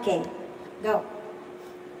 Okay, go.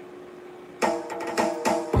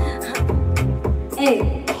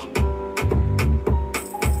 Hey.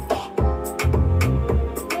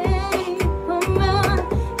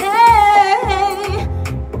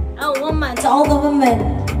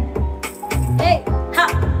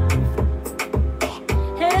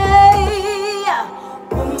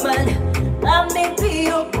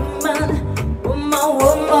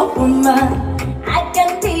 woman. I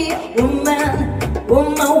can be a woman.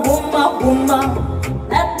 Woman, woman, woman.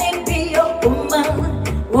 Let me be a woman.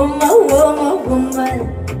 Woman, woman, woman.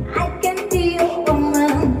 I can be a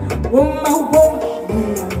woman. Woman, woman,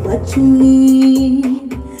 woman. What you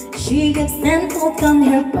need? She gives tenfold on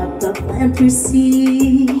her papa plant her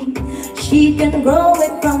seed. She can grow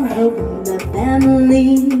it from her womb, the family.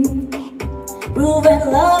 Prove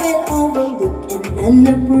and love and overlook and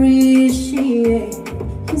appreciate.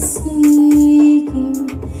 You seeking,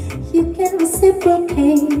 you can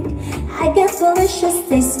reciprocate. I get delicious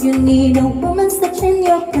taste. You need a woman's touch in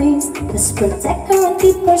your place. Just protect her and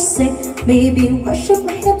keep her safe. Baby, worship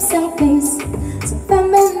my hips and face. So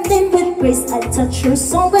feminine with grace. I touch your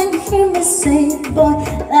soul when you hear me say, boy,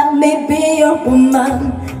 let me be your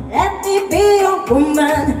woman. Let me be your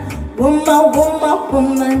woman. Woman, woman,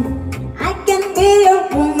 woman. I can be your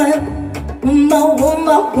woman. Woman,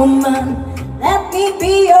 woman, woman. Let me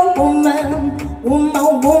be your woman.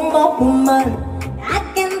 Woman, woman, woman. I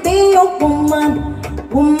can be your woman.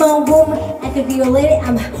 Woman, woman. I could be your lady.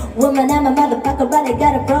 I'm a woman, I'm a motherfucker, but I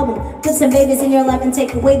got a problem. Put some babies in your life and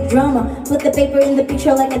take away the drama. Put the paper in the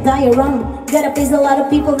picture like a diorama. Gotta face a lot of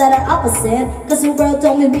people that are opposite. Cause the world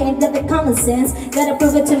told me we ain't got the common sense. Gotta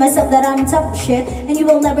prove it to myself that I'm tough of shit. And you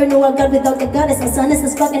will never know a God without the goddess. My son is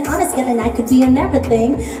as fucking honest, and I could be on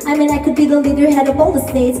everything. I mean, I could be the leader, head of all the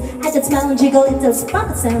states. I could smile and jiggle until the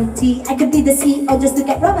pockets empty. I could be the CEO just to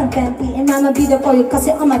get Robin Panty. And I'ma be there for you cause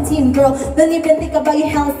you're on my team, girl. Don't even think about your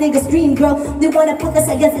hell niggas dream, girl. They wanna put us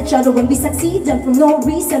against each other when we succeed, and for no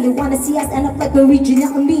reason. They wanna see us end up like we're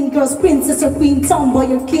regional and mean girls, princess or queen, tomboy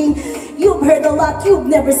or king. You've heard a lot you've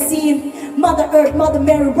never seen. Mother Earth, Mother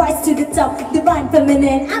Mary, rise to the top. Divine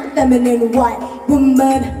feminine, I'm feminine white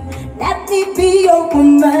woman. Let me be your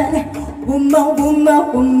woman. Woman,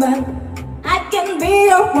 woman, woman. I can be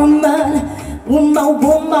your woman. Woman,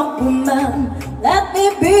 woman, woman. Let me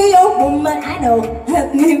be your woman. I know.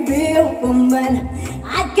 Let me be your woman.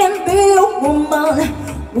 I can be your woman.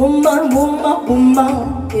 Woman, woman,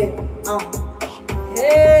 woman. Yeah.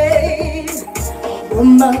 Hey,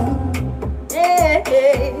 woman. Hey,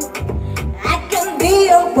 I can be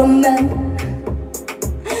a woman.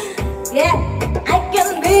 Yeah, I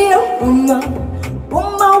can be a woman.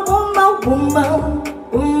 Woman, woman, woman.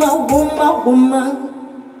 Woman, woman, woman.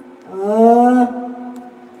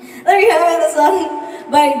 There you have it, a song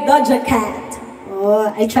by Doja Cat.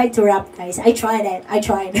 Oh, I tried to rap, guys. I tried it. I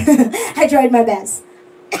tried. I tried my best.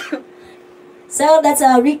 So that's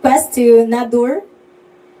a request to Nadur,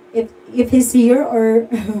 if he's here or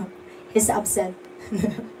he's absent.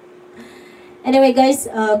 Anyway, guys,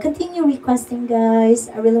 continue requesting, guys.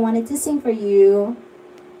 I really wanted to sing for you.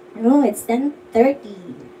 Oh, it's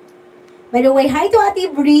 10:30. By the way, hi to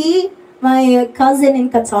Ate Brie, my cousin in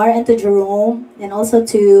Qatar, and to Jerome, and also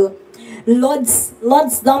to Lods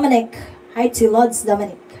Dominic. Hi to Lods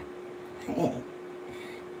Dominic. Hey.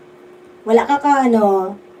 Wala ka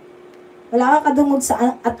kadungog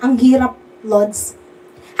sa at ang hirap, Lods.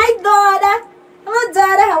 Hi, Dora! Hello,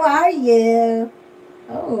 Dora, how are you?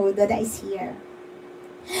 Oh, Dora is here.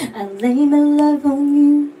 I'll lay my love on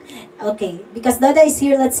you. Okay, because Dora is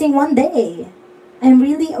here, let's sing One Day. I'm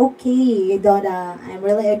really okay, Dora. I'm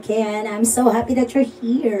really okay, and I'm so happy that you're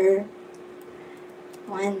here.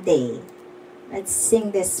 One Day. Let's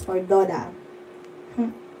sing this for Dora.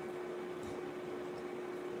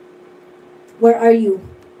 Where are you?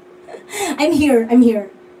 I'm here.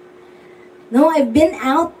 No, I've been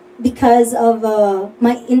out because of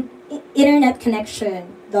my internet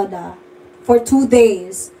connection, Dada, for 2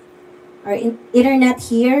 days. Our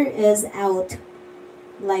internet here is out,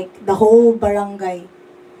 like the whole barangay,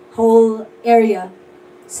 whole area.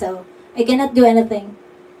 So I cannot do anything.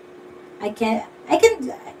 I can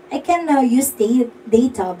use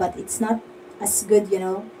data, but it's not as good, you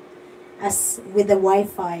know, as with the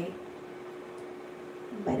Wi-Fi.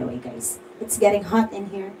 By the way, guys, it's getting hot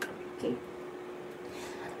in here. Okay.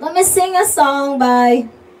 Let me sing a song by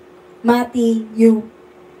Mati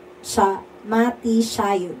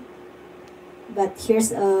Shayu. But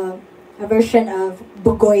here's a version of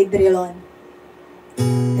Bugoy Drilon.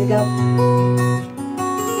 There you go.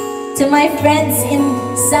 To my friends in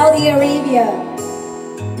Saudi Arabia.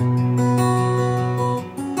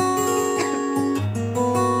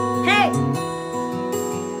 Hey!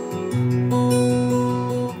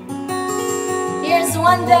 Here's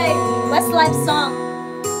One Day, Westlife song.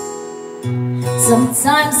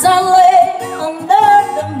 Sometimes I lay under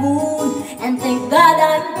the moon and thank God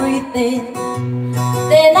I'm breathing.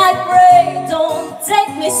 Then I pray, don't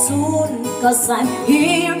take me soon, cause I'm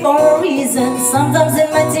here for a reason. Sometimes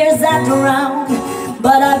in my tears I drown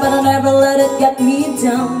but I better never let it get me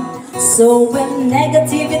down. So when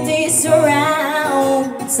negativity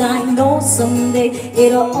surrounds, I know someday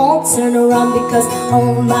it'll all turn around, because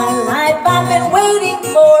all my life I've been waiting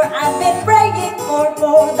for, I've been praying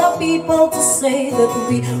for the people to say that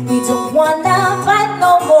we don't wanna fight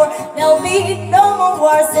no more. There'll be no more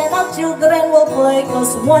wars and our children will play,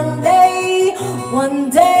 cause one day, one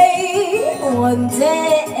day, one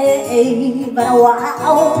day, but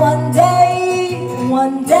wow, one day,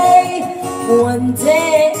 one day, one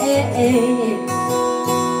day.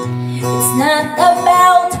 It's not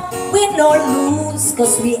about win or lose,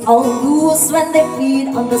 cause we all lose when they feed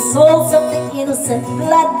on the souls of the innocent.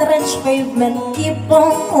 Blood-drenched pavement, keep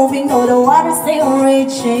on moving, though the waters stay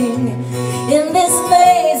raging. In this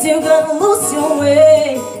maze you're gonna lose your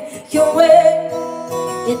way, your way.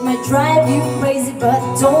 It might drive you crazy, but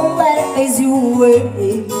don't let it phase you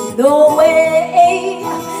away. No way.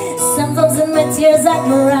 Sometimes in my tears I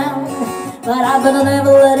drown, but I better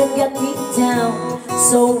never let it get me down.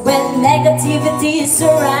 So when negativity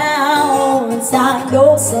surrounds, I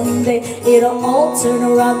know someday it'll all turn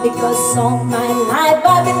around, because all my life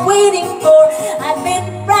I've been waiting for, I've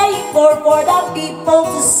been praying for the people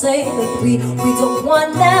to say that we don't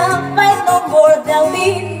wanna fight no more. There'll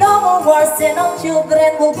be no more wars and our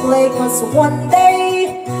children will play, cause one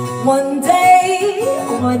day, one day,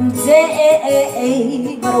 one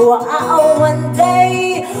day, but wow, one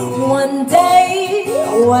day, one day,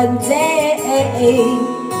 one day.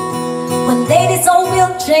 One day this all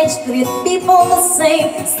will change, treat people the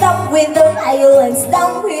same. Stop with the violence,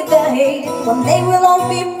 down with the hate. One day we'll all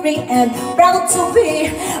be free and proud to be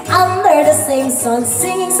under the same sun,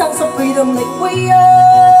 singing songs of freedom like we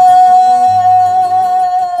are.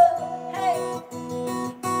 Hey.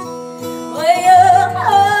 We are.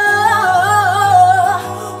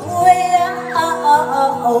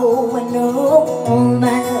 I know all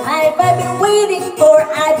my life I've been waiting for,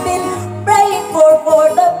 I've been praying for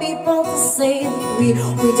the people to say that we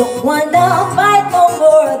don't wanna fight no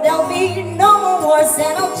more. There'll be no more wars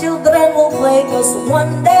and our children will play, cause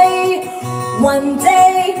one day, one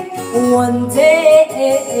day, one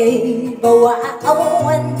day, but wow,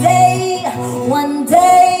 one day, one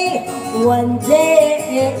day, one day.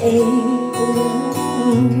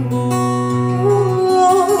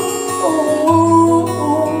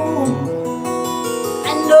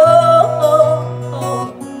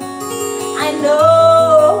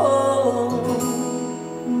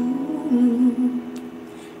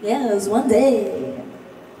 Yes, one day.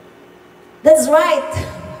 That's right.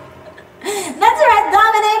 That's right,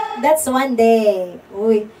 Dominic. That's one day.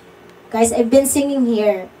 Uy. Guys, I've been singing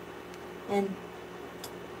here, and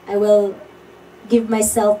I will give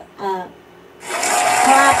myself a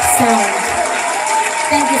clap sound.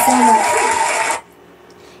 Thank you so much.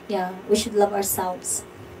 Yeah, we should love ourselves.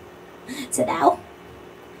 So now,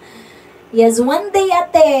 yes, one day,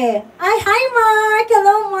 ate. Ay, hi, Mark.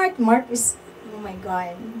 Hello, Mark. Mark is, oh my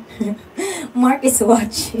God. Mark is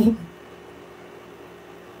watching.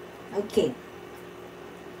 Okay.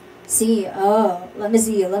 See, oh, let me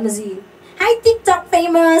see. Hi, TikTok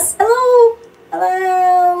famous. Hello.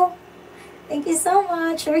 Hello. Thank you so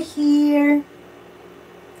much for here.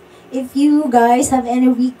 If you guys have any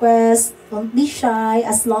requests, don't be shy.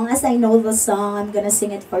 As long as I know the song, I'm gonna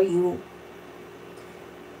sing it for you.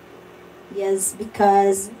 Yes,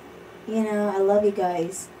 because, you know, I love you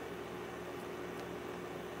guys.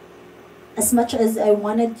 As much as I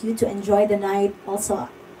wanted you to enjoy the night, also,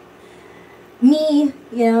 me,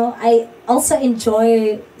 you know, I also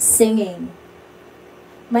enjoy singing.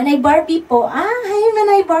 Manay Barbie po. Ah, hi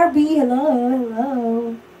Manay Barbie. Hello,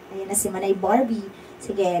 hello. Ayan na si Manay Barbie.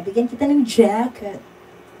 Sige, bigyan kita ng jacket.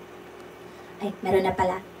 Ay, meron na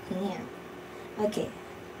pala. Yeah. Okay.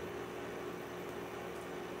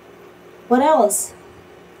 What else?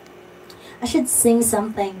 I should sing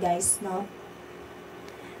something, guys, no?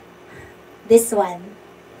 This one.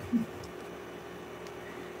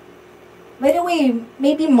 By the way,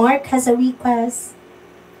 maybe Mark has a request.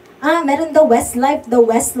 Ah, meron the Westlife, the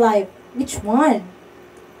Westlife. Which one?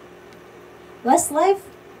 Westlife?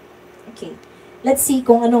 Okay. Let's see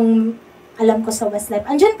kung anong alam ko sa Westlife.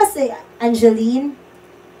 Andiyan pa si Angeline.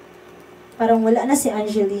 Parang wala na si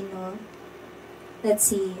Angeline, no? Let's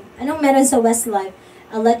see. Anong meron sa Westlife?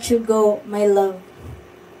 I'll let you go, my love.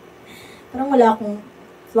 Parang wala akong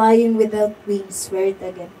flying without wings. Swear it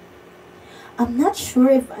again. I'm not sure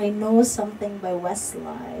if I know something by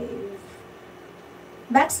Westlife.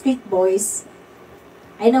 Backstreet Boys.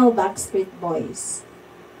 I know Backstreet Boys.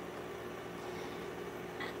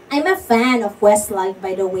 I'm a fan of Westlife,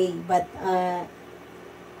 by the way, but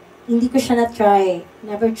Hindi ko siya na-try.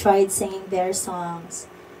 Never tried singing their songs.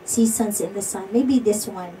 Seasons in the Sun. Maybe this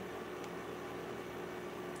one.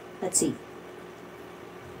 Let's see.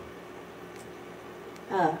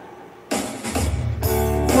 Uh.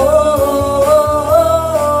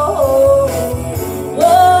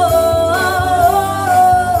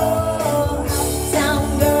 Uptown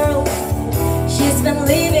girl, she's been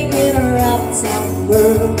living in her uptown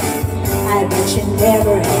world. I bet she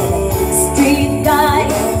never had a street guy.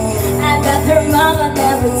 I bet her mama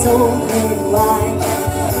never told her why.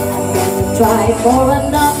 I'm gonna try for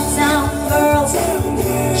an uptown girl.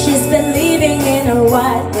 She's been living in her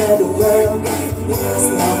wide world. As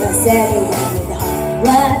long as anyone with her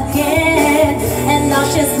blood can. And now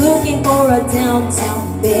she's looking for a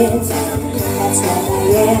downtown bitch. That's what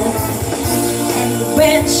I am. And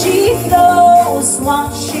when she knows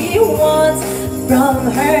what she wants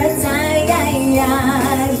from her time,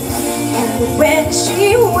 and when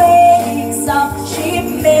she wakes up, she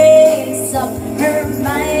makes up her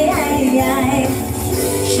mind.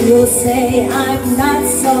 She'll say I'm not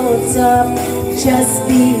so tough just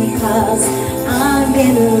because I'm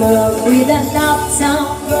in love with an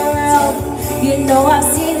uptown girl. You know I've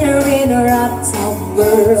seen her in her uptown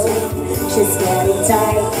world. She's getting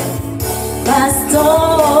tired of my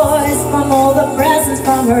stories, from all the presents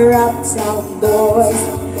from her uptown doors.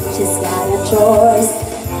 She's got a choice.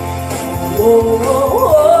 Whoa, whoa,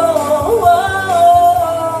 whoa,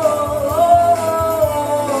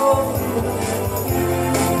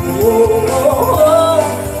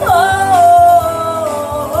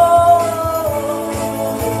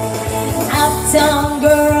 uptown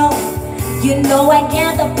girl, you know I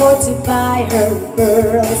can't afford to buy her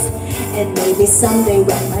pearls. And maybe someday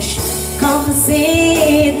when my ship comes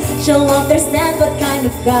in, she'll understand what kind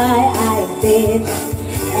of guy I've been.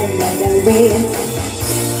 And let her win.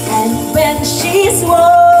 And when she's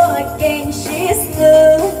walking, she's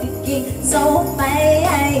looking so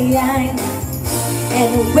fine.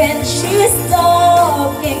 And when she's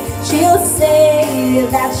talking, she'll say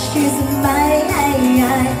that she's mine.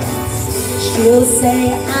 She'll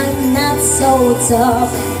say I'm not so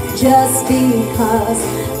tough just because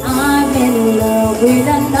I'm in love with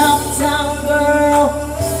an uptown girl.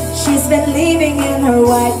 She's been living in her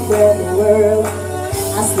white bread world.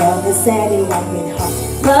 As long as anyone with her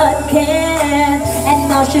blood can. And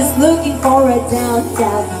now she's looking for a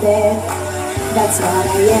downtown bed. That's what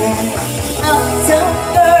I am. Uptown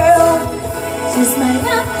girl, she's my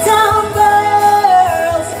uptown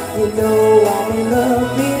girl. You know I'm in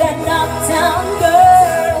love with an uptown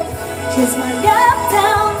girl. She's my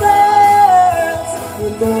uptown girl. You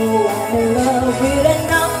know I'm in love with an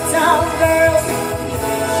uptown girl.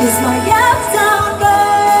 She's my uptown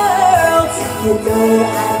girl. You know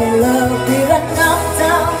I'm in love with an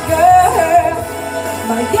uptown girl.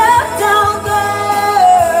 My uptown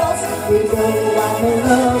girl. You know I'm in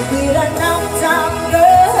love with an uptown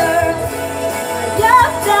girl. My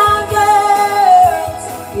uptown girl.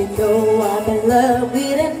 You know I'm in love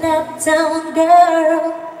with an uptown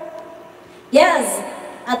girl. Yes,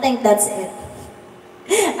 I think that's it.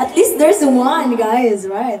 At least there's one, guys,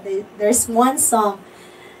 right? There's one song.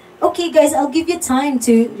 Okay, guys, I'll give you time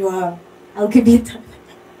to. Wow, I'll give you time.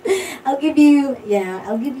 I'll give you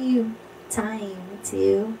time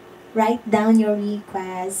to write down your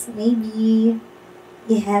requests. Maybe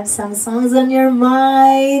you have some songs on your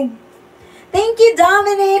mind. Thank you,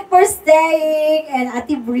 Dominic, for staying, and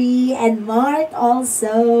Ati Bree and Mart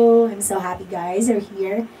also. I'm so happy, guys, are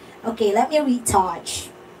here. Okay, let me retouch.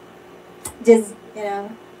 Just,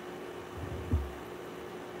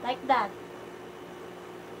 like that.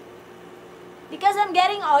 Because I'm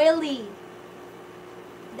getting oily.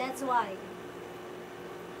 That's why.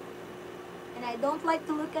 And I don't like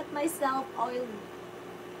to look at myself oily.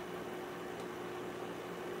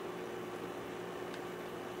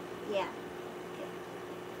 Yeah.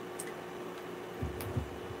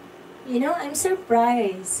 Okay. I'm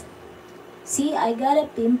surprised. See, I got a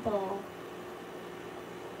pimple.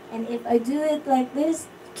 And if I do it like this,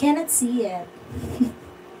 you cannot see it.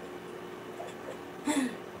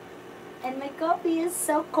 And my coffee is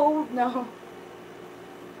so cold now.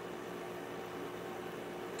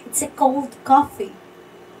 It's a cold coffee.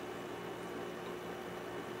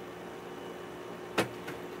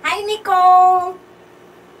 Hi, Nicole!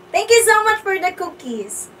 Thank you so much for the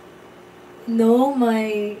cookies. No,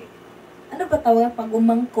 ano ba tawag? Pag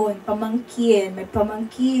umangkon, pamangkin, may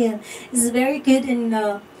pamangkin. It's very good in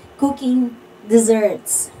cooking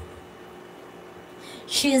desserts.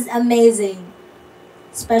 She's amazing.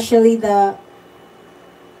 Especially the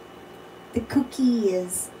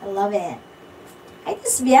cookies. I love it. Hi,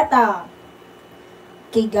 Miss Vieta.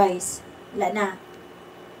 Okay guys, wala na.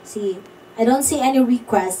 See, I don't see any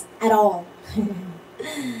requests at all.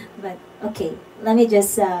 But okay, let me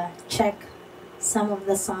just check some of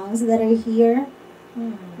the songs that are here.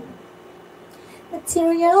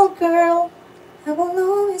 Material girl, I will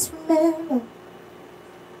always remember.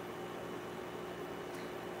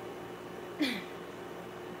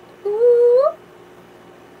 Ooh,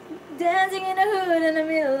 dancing in the hood, in the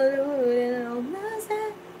middle of the hood, and an old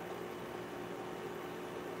Mazda.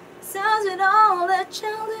 Sounds with all the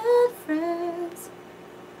childhood friends.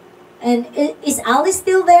 And is Ali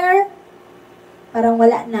still there? Parang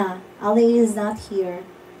wala na. Ali is not here.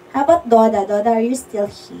 How about Doda? Doda, are you still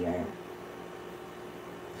here?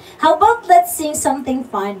 How about let's sing something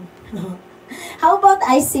fun? How about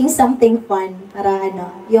I sing something fun? Para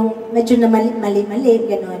ano, yung medyo na mali,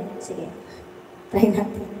 ganun. Sige, try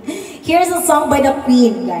natin. Here's a song by the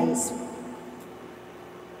Queen, guys.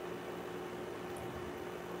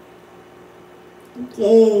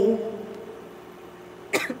 Okay.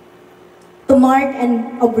 To Mark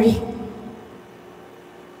and Aubrey.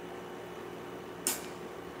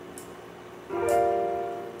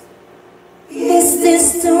 Is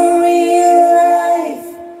this the real life?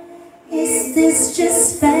 Is this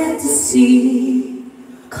just fantasy?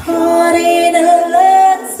 Caught in a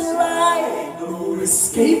landslide, no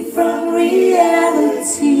escape from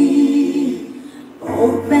reality.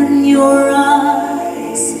 Open your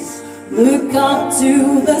eyes, look up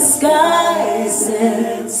to the skies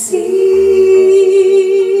and see.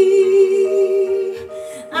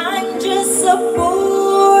 I'm just a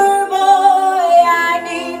poor boy, I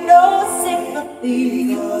need no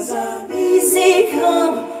sympathy, 'cause I'm easy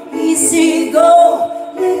come, easy go,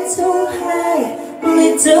 little high,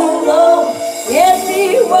 little low.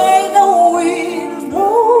 Anyway the wind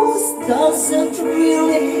blows doesn't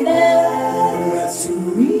really matter to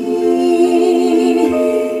me,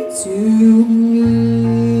 to me.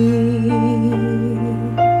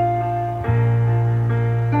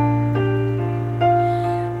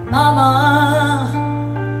 Mama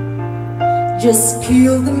just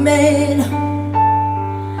killed the man,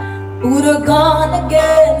 put a gun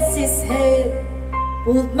against his head,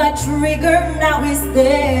 pulled my trigger, now he's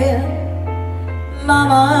dead.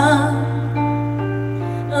 Mama,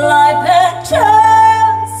 life had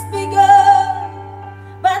just begun,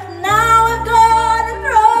 but now I've gone and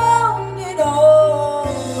thrown it all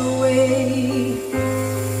away.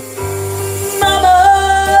 Mama,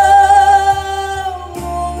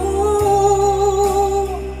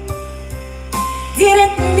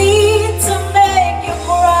 didn't mean to make you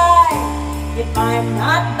cry. If I'm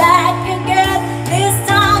not back again this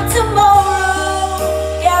time tomorrow,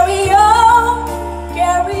 carry on,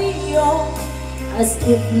 as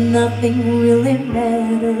if nothing really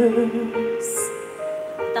matters.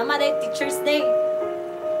 Tama na yung Teacher's Day.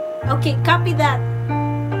 Okay, copy that.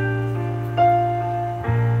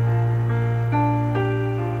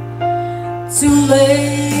 Too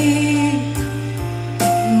late,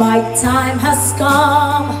 my time has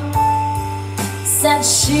come. Sent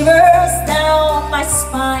shivers down my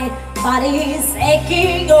spine, body's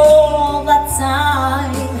aching all the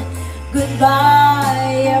time.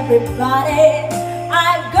 Goodbye, everybody,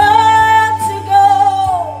 I've got to go.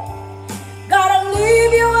 Gotta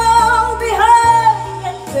leave you all behind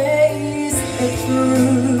and face the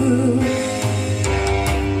truth.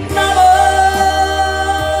 Mama,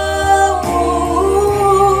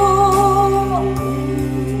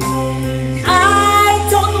 I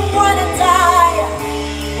don't wanna die.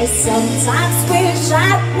 I sometimes wish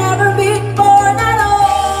I'd never been born at all.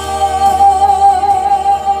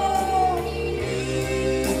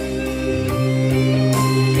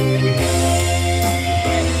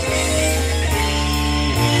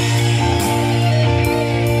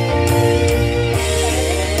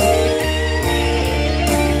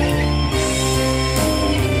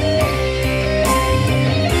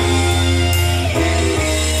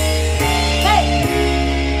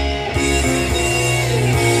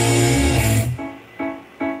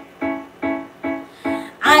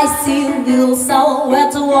 I see little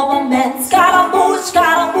silhouette of a man. Scaramouche,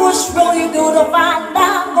 roll you do the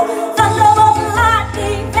fandango. Thunderbolt and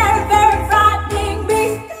lightning, very, very frightening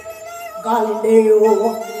me.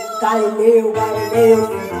 Galileo,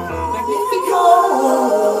 Magnifico.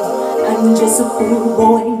 I'm just a poor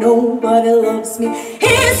boy, nobody loves me.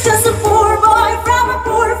 He's just a poor boy from a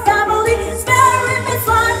poor family, sparing his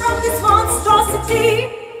life from this monstrosity.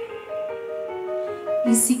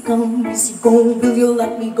 Easy come, easy go, will you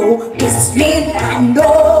let me go? Bismillah,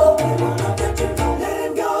 no.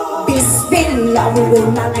 Bismillah, we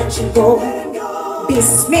will not let you go.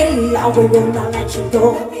 Bismillah, we will not let you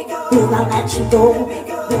go. will I let you go?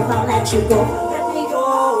 Will I let you go? Let me go.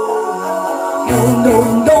 No, no,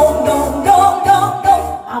 no, no, no, no,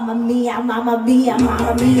 no. Mamma mia, mamma mia,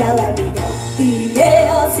 mamma mia, let me go.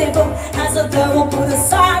 Beelzebub has a devil put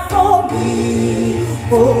aside for me,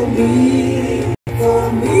 for me,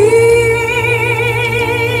 for me.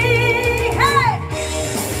 Hey!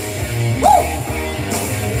 Woo!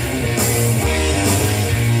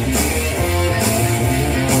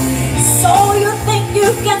 So you think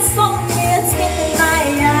you can stop me and spit in my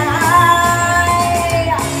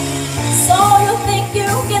eye? So you think you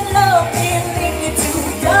can love me and leave me to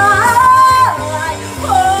die?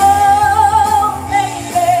 Oh,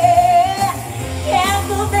 baby, can't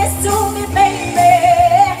do this to me, baby.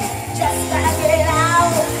 Just gotta get it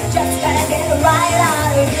out, just gotta get it right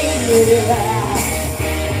out of here.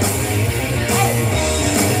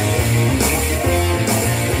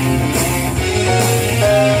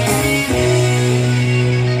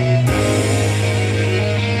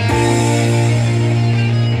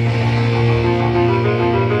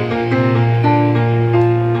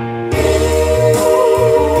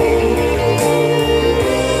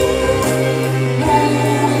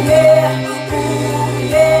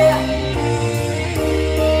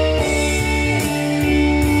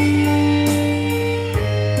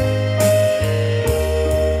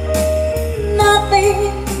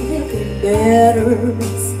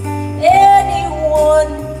 Matters,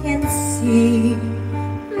 anyone can see.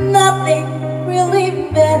 Nothing really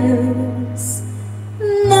matters.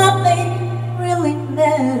 Nothing really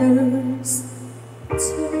matters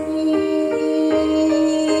to me.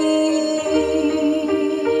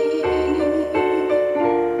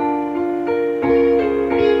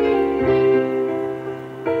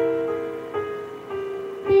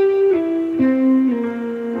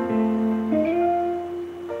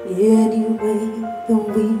 Anyway, the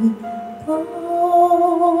wind blows.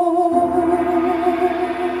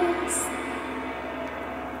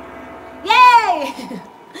 Yay!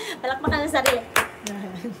 Palakpakan ng sarili.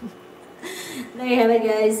 There you have it,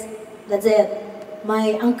 guys. That's it.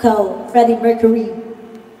 My uncle, Freddie Mercury.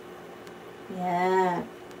 Yeah.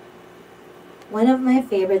 One of my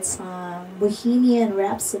favorite songs, Bohemian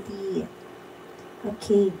Rhapsody.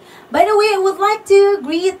 Okay. By the way, I would like to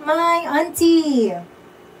greet my auntie.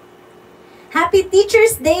 Happy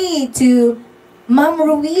Teacher's Day to Ma'am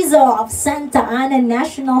Ruizo of Santa Ana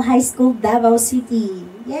National High School, Davao City.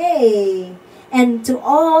 Yay! And to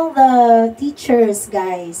all the teachers,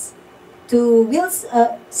 guys. To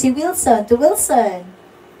Wilson.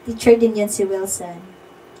 Teacher din yan si Wilson.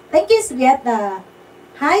 Thank you, Svieta.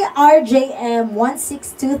 Hi,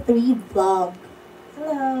 RJM1623 Vlog.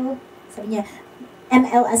 Hello. Sabi niya,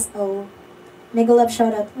 MLSO. Mega love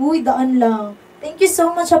shoutout. Uy, daan lang. Thank you so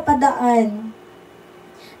much sa padaan.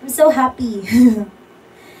 I'm so happy.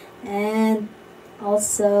 And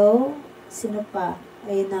also, sino pa?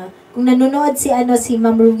 Ayun na. Kung nanonood si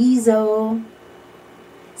Ma'am Ruizo.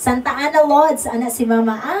 Santa Ana Lods, anak si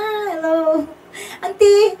Mama. Ah, hello.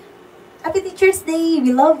 Auntie, Happy Teacher's Day.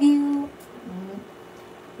 We love you.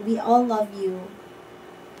 We all love you.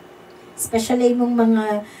 Especially mong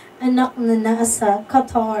mga anak na nasa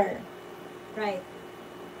Qatar. Right.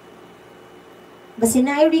 Basta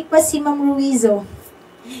na-request si Ma'am Ruizo.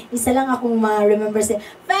 Isa lang akong ma-remember siya.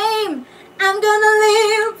 Fame! I'm gonna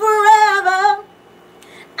live forever.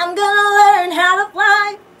 I'm gonna learn how to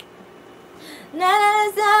fly. Na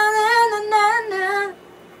na na na na na na.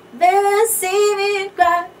 Baby, see me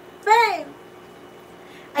cry. Fame!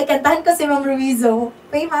 Ay, kantahan ko si Ma'am Ruizo.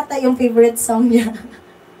 Fame ata yung favorite song niya.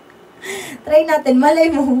 Try natin,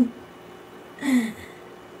 malay mo.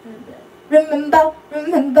 Remember.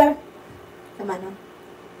 Tama, no?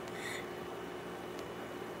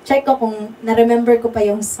 Check ko kung na-remember ko pa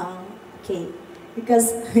yung song. Okay.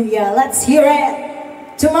 Because, yeah, let's hear it.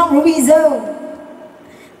 To Ma'am Ruizo.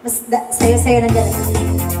 Mas sayo-sayo na dyan.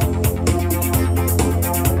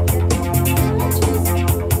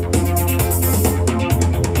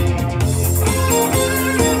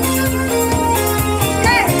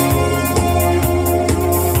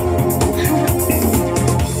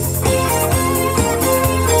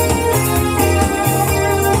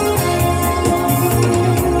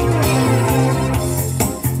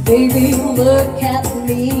 Baby, look at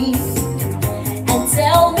me and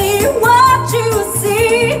tell me what you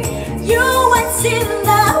see. You ain't seen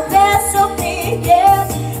the best of me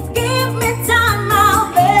yet. Give me time,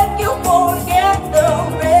 I'll beg you forget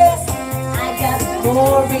the rest. I got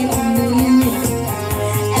more in me,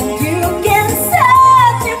 and you can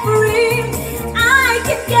set me free. I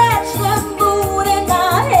can catch the mood in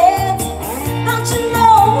my head. Don't you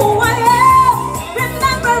know who I am?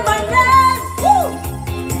 Remember my name. Woo!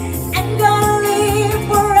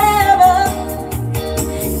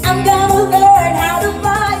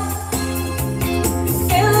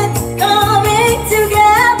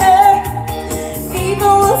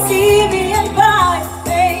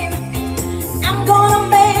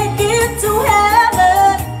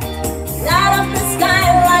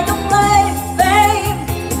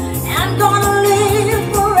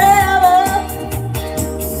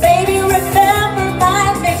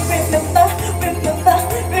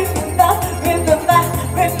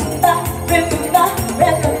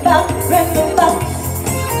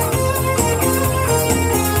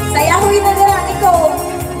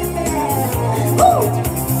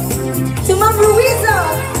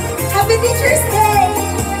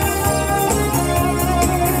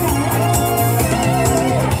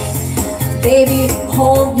 Baby,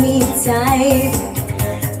 hold me tight,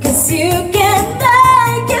 'cause you can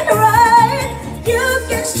make it right. You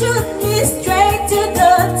can shoot me straight to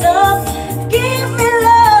the top. Give me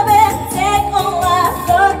love and take all I've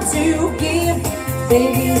got to give.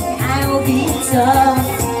 Baby, I'll be tough.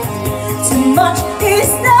 Too much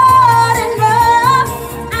is not enough.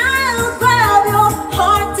 I'll grab your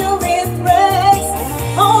heart till it breaks.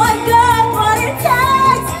 Oh, I got what it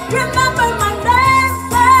takes. Remember my name,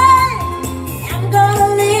 babe. I'm gonna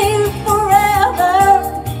live forever.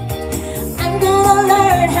 I'm gonna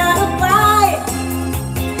learn how to fly.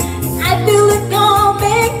 I feel it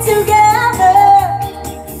coming together.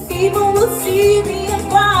 People will see me and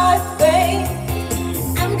cry, babe.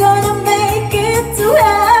 I'm gonna make it to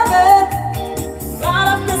heaven. Right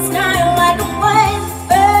up the sky like a plane,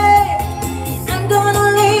 babe. I'm gonna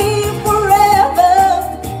live forever.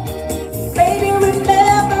 Baby,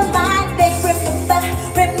 remember my name. Remember,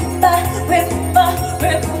 remember, remember,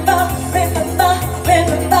 remember, remember,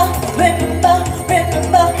 remember, remember,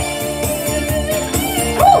 remember.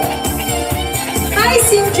 Woo! I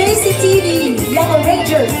see JCTV, Yellow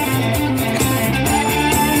Ranger.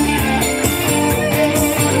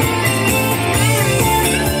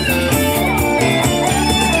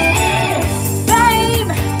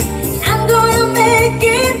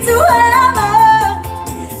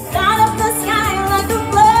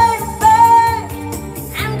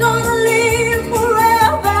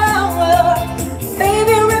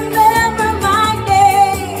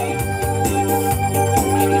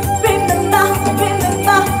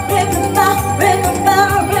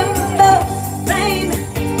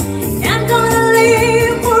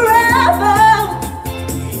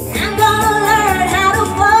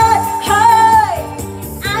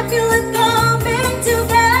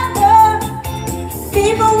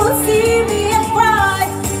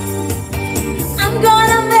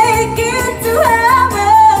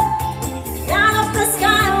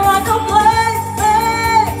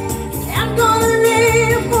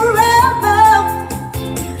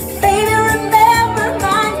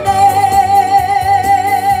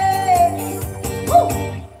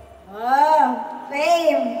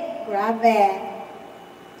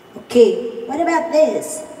 Okay, what about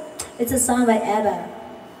this? It's a song by Eva.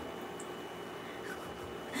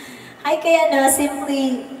 Hi kaya na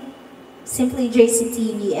Simply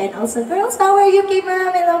JCTV, and also girls, how are you? Kay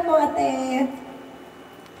Hello po ate.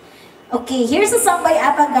 Okay, here's a song by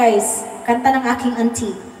Eva, guys. Kanta ng aking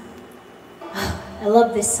auntie. I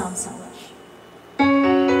love this song so much.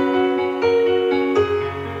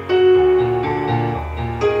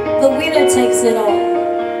 The winner takes it all.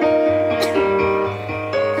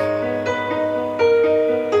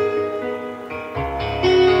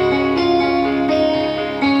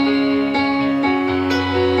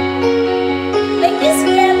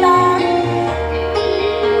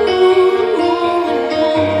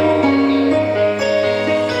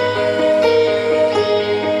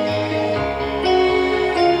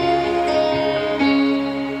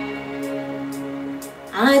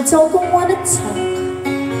 I don't wanna talk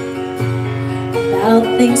about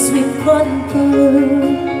things we've gone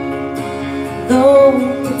through, though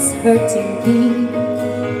it's hurting me.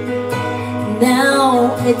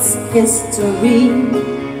 Now it's history.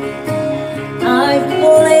 I've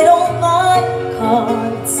played all my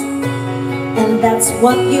cards, and that's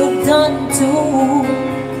what you've done too.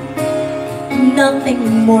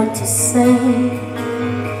 Nothing more to say,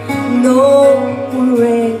 no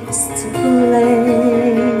race to play.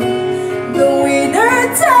 The winner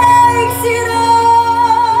takes it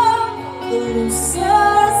all, the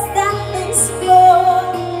loser standing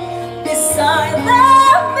small beside the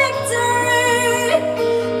victory.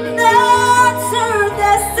 That's her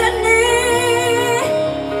destiny.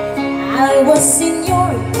 I was in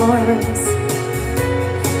your arms,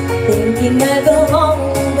 thinking I belong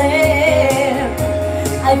there.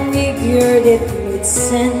 I figured it made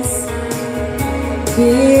sense,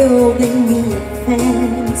 building me a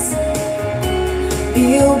fence,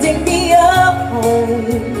 building me a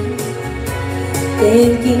home,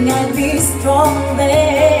 thinking I'd be strong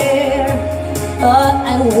there. But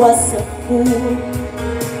I was a fool,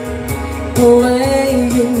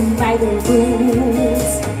 playing by the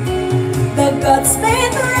rules. The gods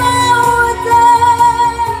made roads,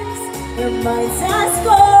 their minds as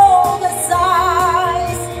cold as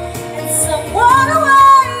ice, and someone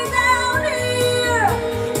way down here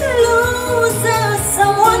loses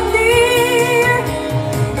someone dear.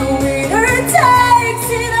 The winner takes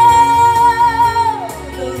it all,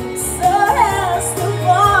 the loser has to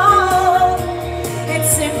fall. It's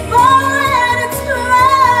simple and it's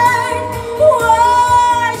plain.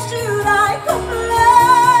 Why should I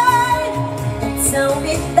complain?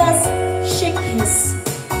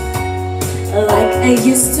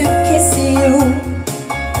 used to kiss you.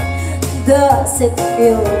 Does it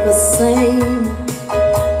feel the same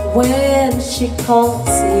when she calls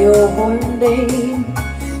your name?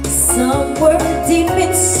 Somewhere deep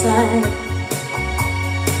inside,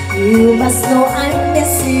 you must know I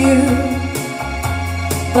miss you.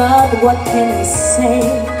 But what can I say?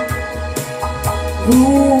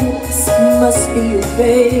 Rules must be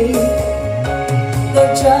obeyed.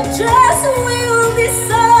 The judges will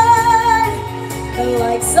decide. The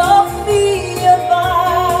likes of me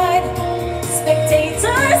abide.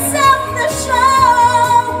 Spectators of the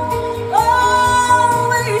show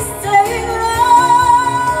always stay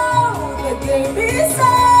low. The game is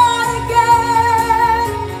on again.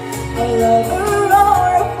 A lover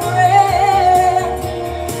or a friend,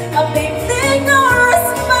 a big thing or a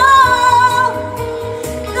smile,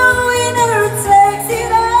 the winner takes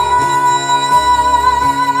it all.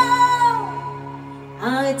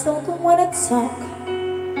 I don't wanna talk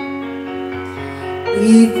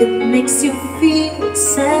if it makes you feel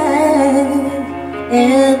sad,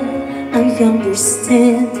 and I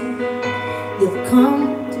understand you've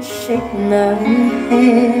come to shake my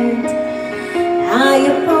hand.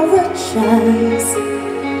 I apologize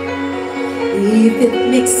if it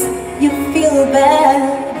makes you feel bad,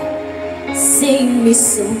 seeing me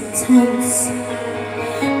so tense,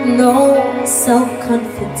 no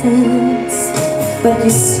self-confidence. But you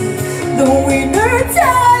see, the winner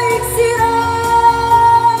takes it all.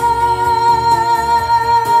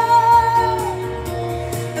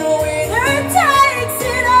 The winner takes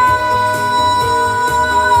it all.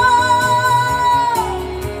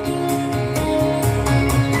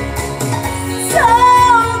 So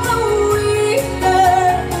the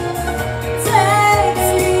winner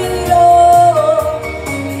takes it all,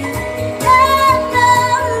 and the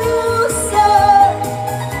loser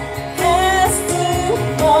has to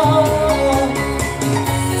fall.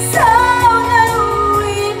 So the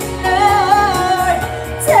winner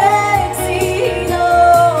takes it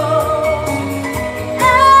all,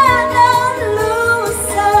 and the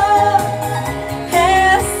loser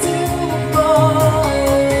has to fall.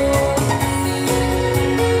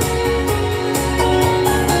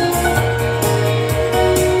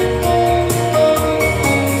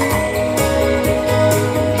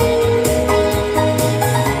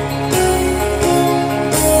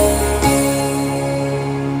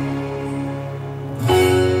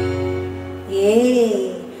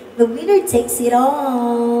 Yay! The winner takes it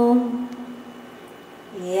all.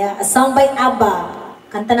 Yeah, a song by ABBA.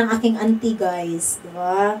 Kanta ng aking auntie, guys.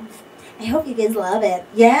 Diba? I hope you guys love it.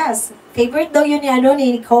 Yes! Favorite daw yun ni,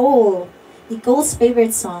 ni Nicole. Nicole's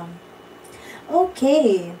favorite song.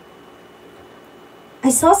 Okay.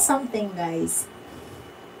 I saw something, guys.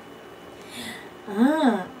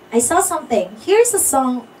 I saw something. Here's a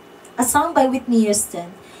song by Whitney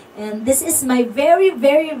Houston. And this is my very,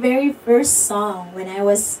 very, very first song when I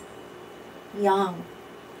was young.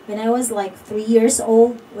 When I was like 3 years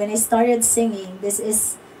old, when I started singing, this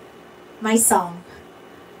is my song.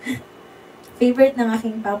 Favorite ng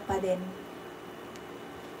aking papa din.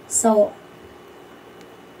 So,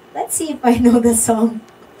 let's see if I know the song.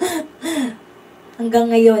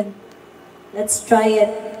 Hanggang ngayon. Let's try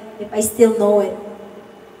it, if I still know it.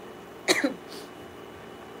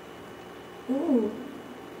 Ooh.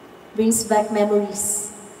 Brings back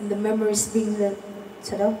memories. And the memories bring the...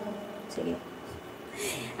 Sarap? Sige.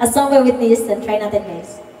 A song by Whitney Houston. Try natin,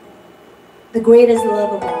 guys. The Greatest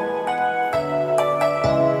Love of All.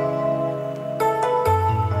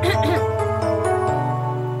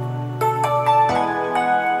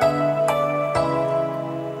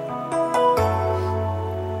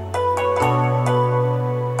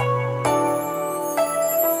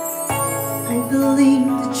 I believe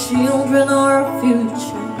the children are our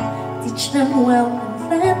future. Teach them well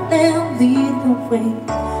and let them lead the way.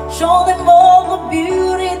 Show them all the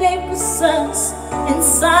beauty they possess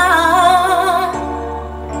inside.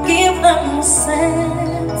 Give them a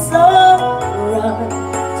sense of right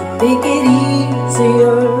to make it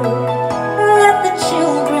easier. Let the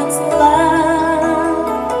children's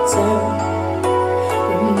laughter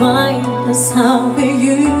remind us how we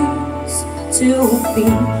used to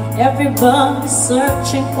be. Everybody's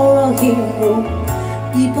searching for a hero.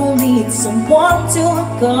 People need someone to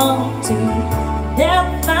look up to.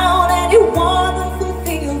 Never found anyone who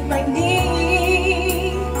fulfilled my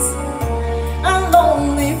needs. A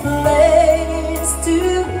lonely place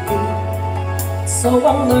to be. So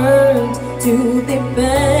I learned to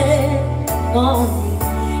depend on me.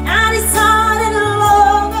 I decided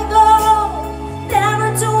long ago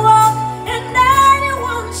never to walk in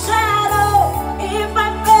anyone's shadow. If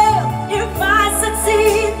I fail, if I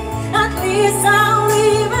succeed, at least I'll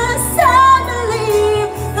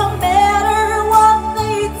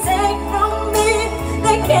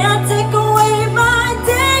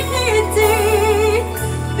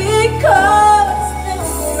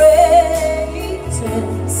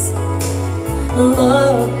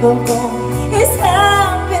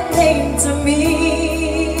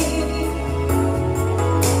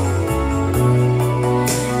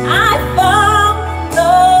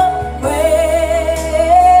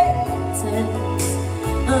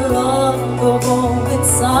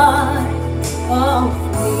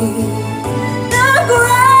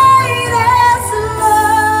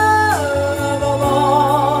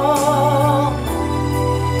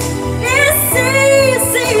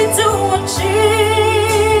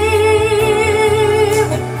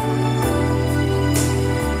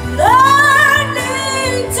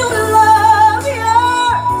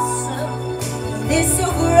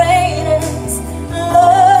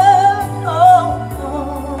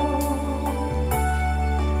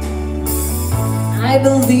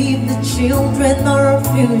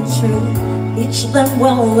true. Teach them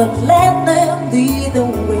well and let them lead the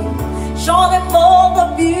way. Show them all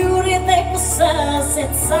the beauty they possess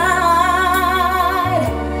inside.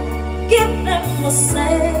 Give them a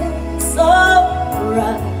sense of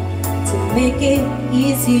pride to make it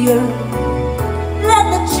easier. Let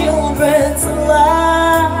the children's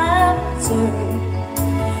laughter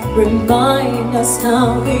remind us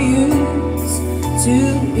how we used to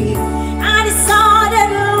be. I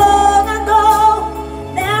decided long ago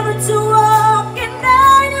never to walk in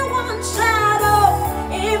anyone's shadow.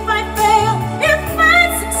 If I fail, if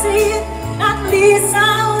I succeed, at least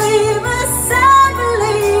I'll live as I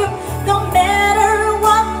believe. No matter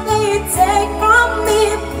what they take from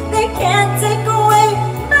me, they can't take away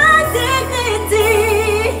my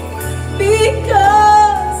dignity,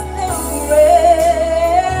 because the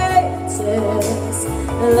greatest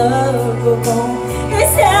love of all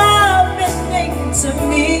is happening to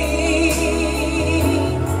me.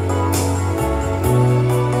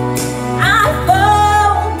 I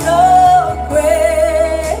found the greatest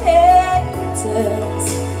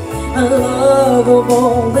love of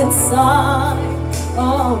all inside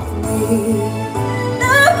of me.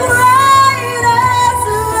 The greatest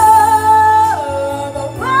love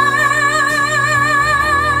of all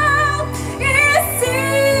is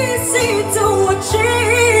easy to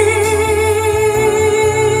achieve.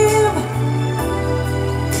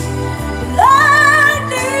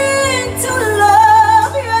 Learning to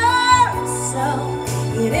love yourself,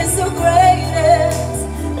 it is the greatest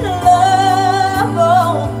love of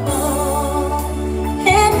all.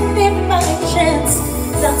 And in my chance,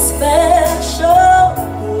 that special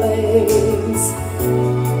place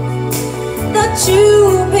that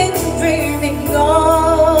you've been dreaming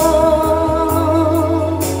of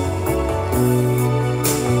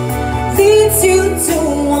leads you to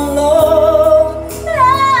a lonely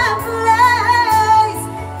place.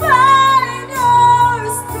 Find your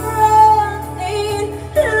strength in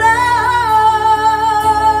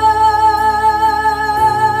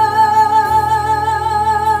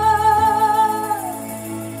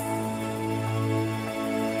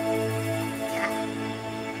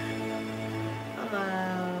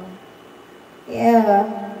Wow. Yeah.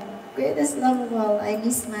 Greatest love of all. I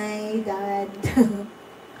miss my dad.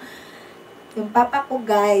 Yung papa ko,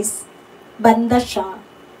 guys, banda siya.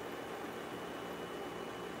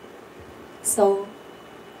 So,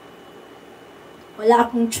 wala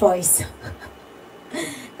akong choice.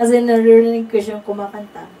 Kasi naririnig ko siyang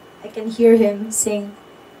kumakanta. I can hear him sing,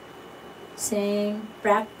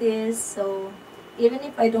 practice. So, even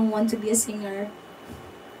if I don't want to be a singer,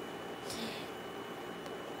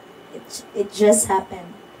 it just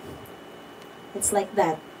happened. It's like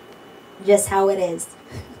that. Just how it is.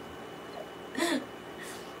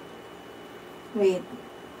 Wait.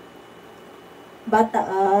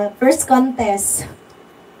 First contest.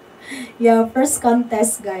 Yeah, first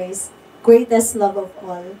contest, guys. Greatest love of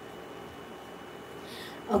all.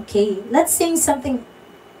 Okay, let's sing something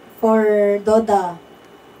for Doda.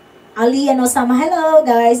 Ali and Osama. Hello,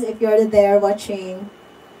 guys, if you're there watching.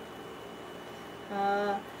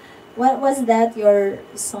 What was that, your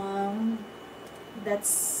song?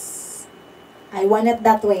 That's I Want It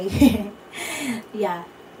That Way. Yeah,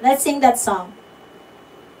 let's sing that song.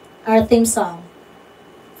 Our theme song.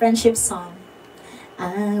 Friendship song.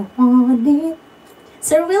 I want it.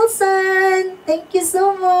 Sir Wilson, thank you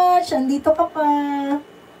so much. Andito ka pa.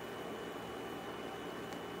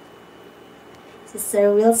 Si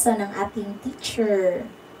Sir Wilson ang ating teacher.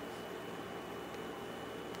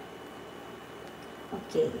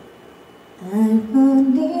 Okay. I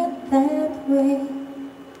want it that way.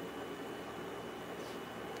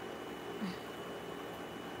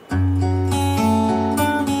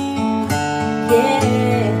 Yeah.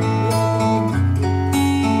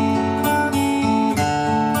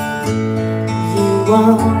 You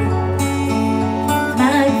are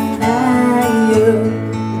my fire,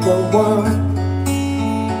 the one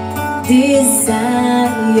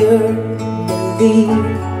desire, believe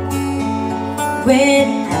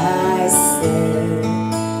when I say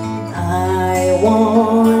I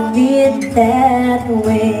want it that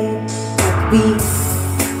way. We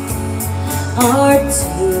are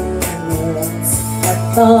two worlds I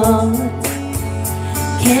thought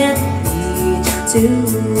can't reach to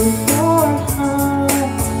your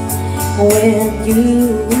heart. When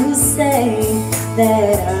you say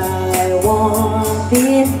that I want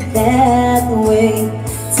it that way,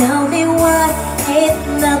 tell me why ain't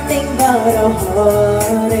nothing but a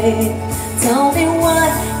heartache. Tell me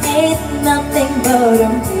why ain't nothing but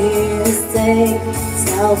a mistake.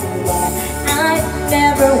 Tell me why I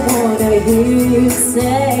never wanna hear you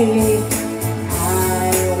say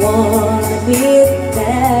I want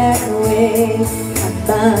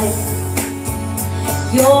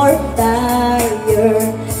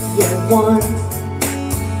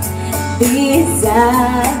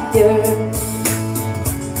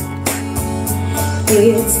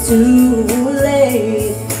too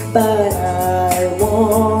late, but I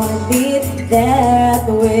want it that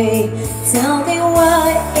way. Tell me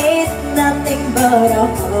why ain't nothing but a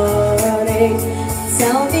heartache.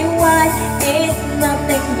 Tell me why ain't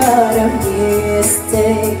nothing but a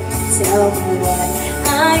mistake. Tell me why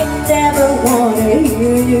I never wanna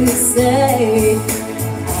hear you say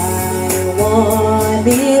I want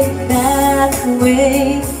it that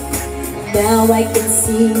way. Now I can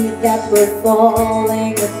see that we're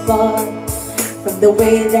falling apart from the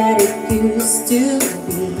way that it used to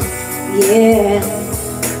be. Yeah,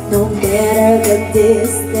 no matter the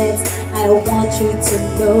distance, I want you to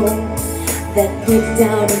know that deep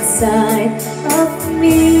down inside of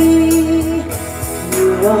me,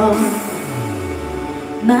 you are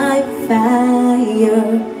my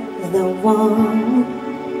fire, the one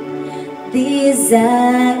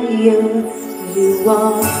desire. You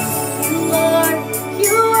are, you are,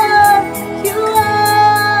 you are, you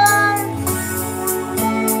are.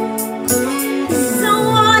 Don't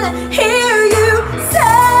wanna hear you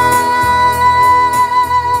say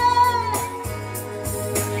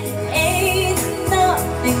ain't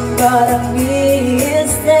nothing but a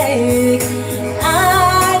mistake.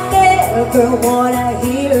 I never wanna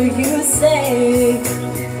hear you say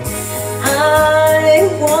I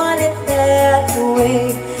want it that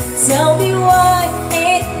way. Tell me why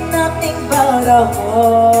ain't nothing but a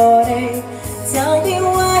heartache. Tell me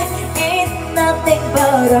why ain't nothing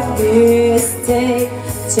but a mistake.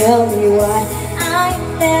 Tell me why I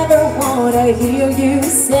never wanna hear you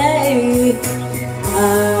say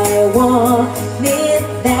I want it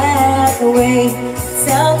that way.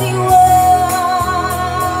 Tell me why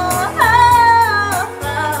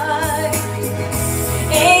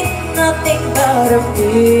ain't nothing but a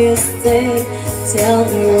mistake. Tell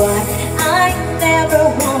me why I never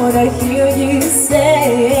wanna hear you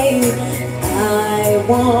say I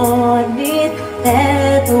want it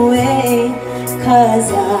that way.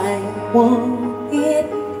 'Cause I want it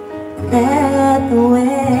that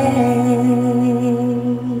way.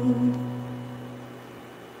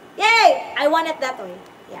 Yay! I want it that way.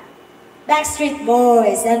 Yeah. Backstreet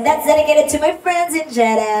Boys. And that's dedicated to my friends in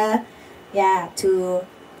Jeddah. Yeah, to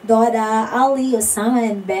Doda, Ali, Osama,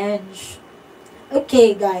 and Benj.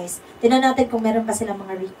 Okay, guys. Tignan natin kung meron pa silang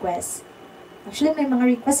mga requests. Actually, may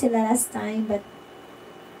mga requests sila last time, but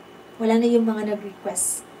wala na yung mga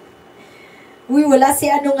nag-request. Uy, wala si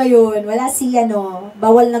ano ngayon. Wala si ano,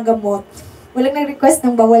 bawal na gamot. Walang nag-request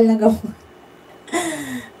ng bawal na gamot.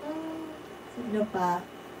 Ano pa?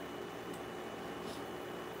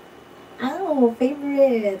 Oh,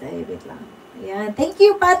 favorite. Ay, wait lang. Ayan. Thank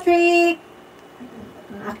you, Patrick!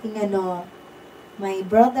 Ang aking ano, my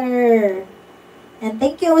brother. And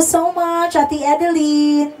thank you so much, Ate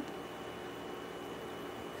Adeline.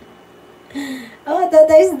 Oh,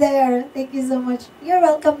 Doda is there. Thank you so much. You're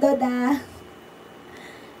welcome, Doda.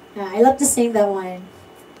 Yeah, I love to sing that one.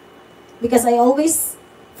 Because I always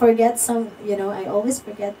forget some, I always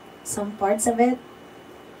forget some parts of it.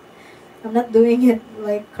 I'm not doing it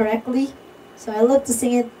like correctly. So I love to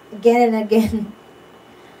sing it again and again.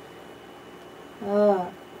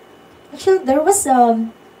 Actually, there was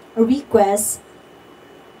a request.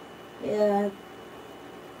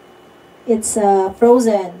 It's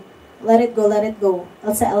Frozen. Let it go, let it go.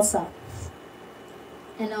 Elsa.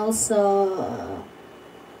 And also,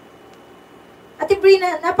 Ate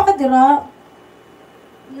Brina, napakadira.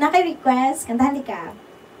 Naki-request. Kantahan ka.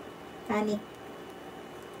 Panic.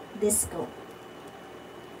 Disco.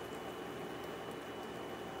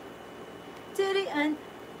 To the end.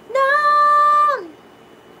 No!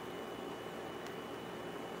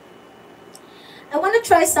 I wanna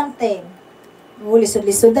try something.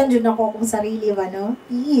 Lisod-lisodan dyan ako kung sarili ba, no?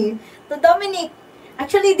 To Dominic.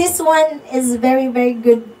 Actually, this one is very, very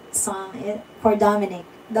good song for Dominic.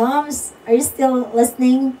 Doms, are you still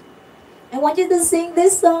listening? I want you to sing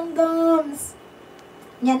this song, Doms.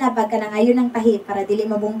 Yan na, pagka nangayon ng tahi para dili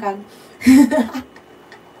mabungkag.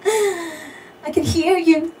 I can hear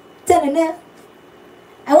you. Ta-na-na.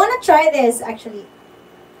 I wanna try this, actually.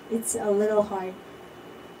 It's a little hard.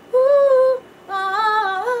 Ooh,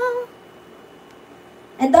 ah.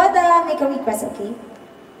 And Doda, make a request, okay?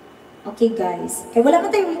 Okay, guys. Okay, wala mo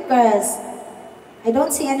tayong request. I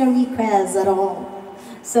don't see any requests at all.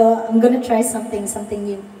 So, I'm gonna try something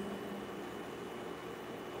new.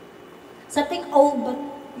 Something old, but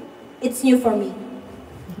it's new for me.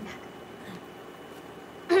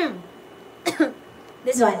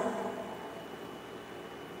 This one.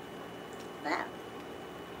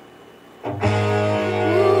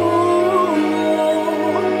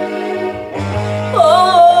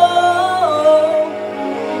 Oh,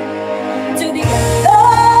 to the end.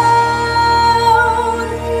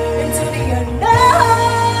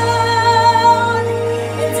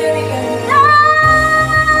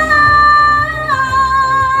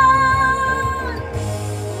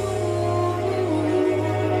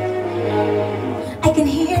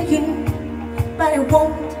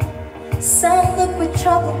 won't send look with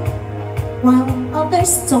trouble while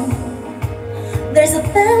others don't. There's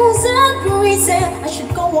 1,000 reasons I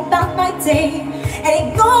should go about my day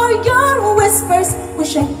and ignore your whispers.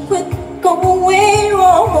 Wish I could go away.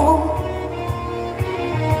 Oh,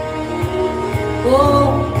 oh,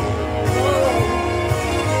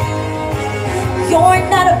 you're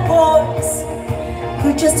not a voice,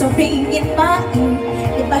 you're just a ring in my ear.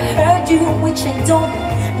 If I heard you, which I don't,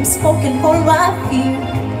 I'm spoken for I feel.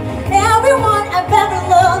 Everyone I've ever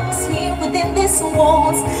loved is here within these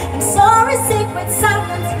walls. I'm sorry, sacred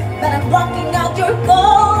silence, but I'm blocking out your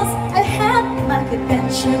calls. I've had my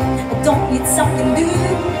adventure, I don't need something new.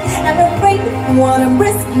 I'm afraid of what I'm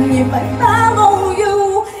risking if I follow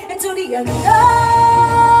you into the unknown,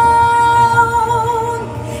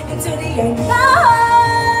 into the unknown,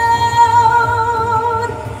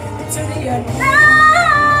 into the unknown.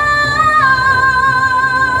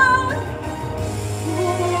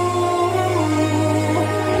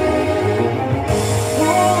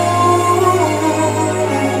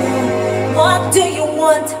 What do you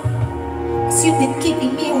want? 'Cause you've been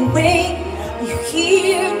keeping me awake. Are you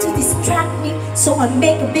here to distract me so I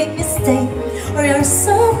make a big mistake? Or there's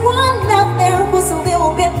someone out there who's a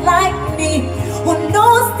little bit like me, who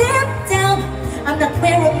knows deep down I'm not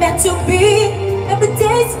where I'm meant to be? Every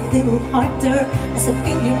day's a little harder as I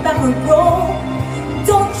feel your memory grow.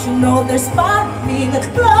 Don't you know there's part of me that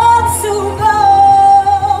loves to go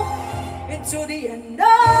into the unknown,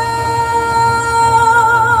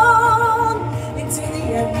 into the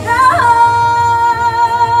unknown,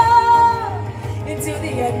 into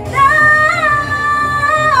the unknown.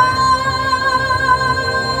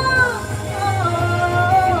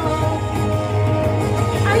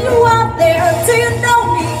 Are you out there? Do you know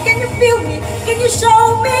me? Can you feel me? Can you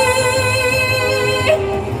show me?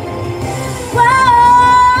 Whoa.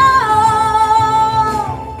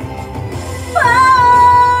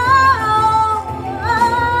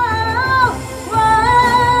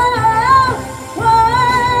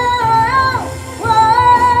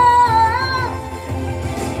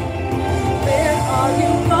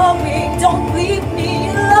 Don't leave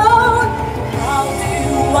me alone. How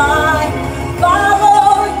do I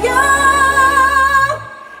follow you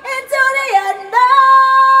into the unknown?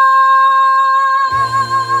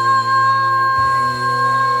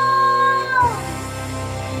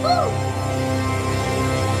 Woo.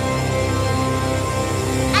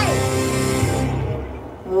 Ay.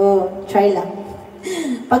 Oh, try lang.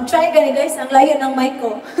 Pag try ka ni guys, ang layo ng mic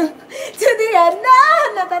ko. To the unknown,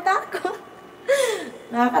 natatakot.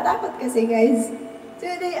 Nakakatakot kasi guys. To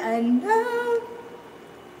the unknown.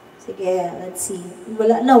 Sige, let's see.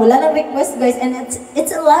 Wala nang request guys. And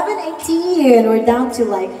it's 11:18. We're down to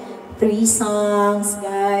like 3 songs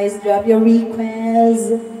guys. Drop your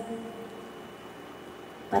request.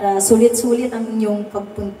 Para sulit-sulit ang inyong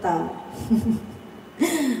pagpunta.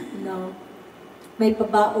 No. May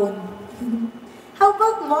pabaon. How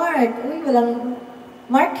about Mark? Uy, walang...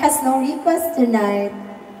 Mark has no request tonight.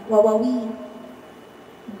 Wawawi.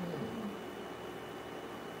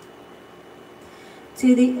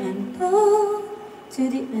 To the unknown, to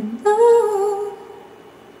the unknown.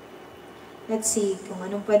 Let's see kung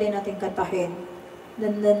anong pwede natin kantahin.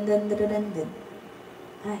 Dun, dun, dun, dun, dun, dun.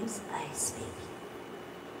 Ice, ice, baby.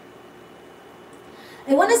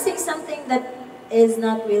 I want to sing something that is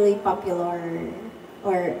not really popular,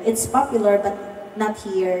 or it's popular but not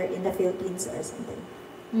here in the Philippines or something.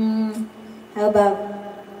 How about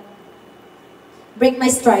Break My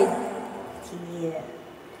Stride? Yeah.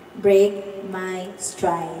 Break My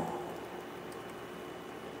Stride.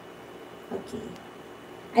 Okay.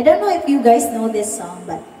 I don't know if you guys know this song,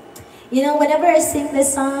 but you know, whenever I sing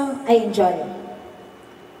this song, I enjoy it.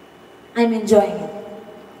 I'm enjoying it.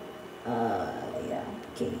 Yeah,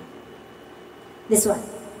 okay. This one.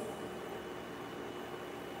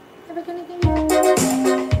 Never gonna be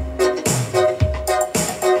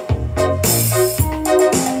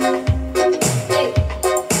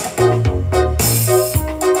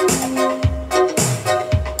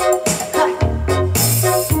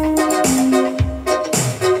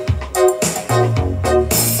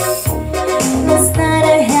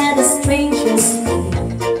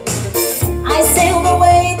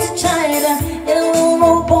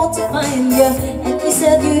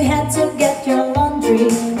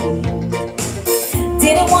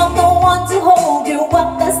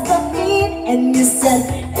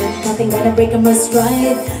gonna break my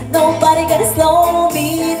stride. Nobody gonna slow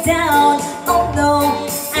me down. Oh no,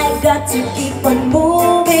 I got to keep on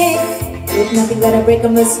moving. There's nothing gonna break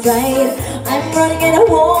my stride. I'm running and I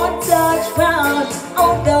won't touch ground.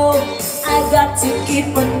 Oh no, I got to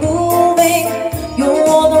keep on moving. You're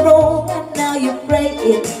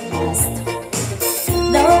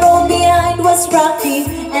rocky,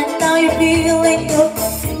 and now you're feeling good.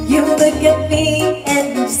 You look at me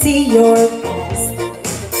and you see your past.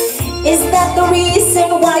 Is that the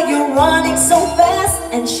reason why you're running so fast?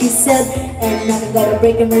 And she said, and nothing gotta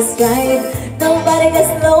break in my stride. Nobody can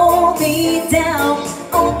slow me down.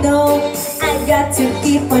 Oh no, I got to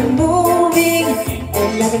keep on moving,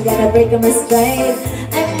 and nothing gotta break in my stride.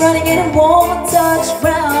 I'm running and it won't touch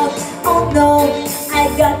ground. Oh no, I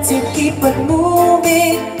got to keep on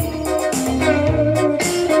moving.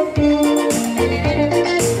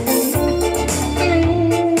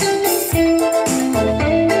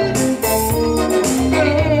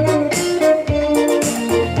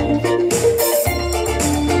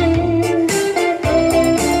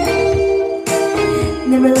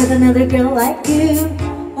 Never let another girl like you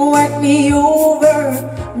work me over.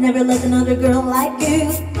 Never let another girl like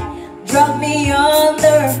you drop me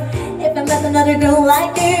under. If I met another girl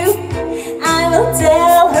like you, I will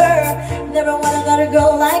tell her, never want another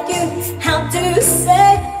girl like you. How to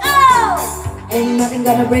say, oh! Ain't nothing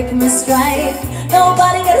gonna break my stride.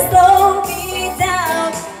 Nobody gonna slow me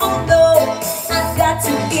down. Oh no, I've got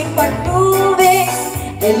to keep on moving.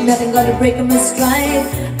 Ain't nothing gonna break my stride.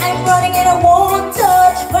 I'm running and I won't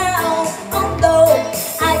touch ground. Oh no,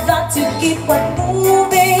 I got to keep on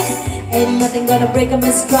moving. Ain't nothing gonna break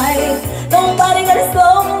my stride. Nobody gonna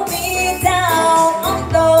slow me down. Oh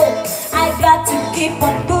no, I got to keep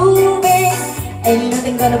on moving. Ain't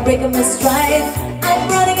nothing gonna break my stride. I'm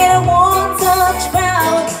running and I won't touch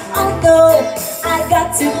ground. Oh no, I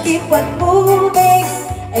got to keep on moving.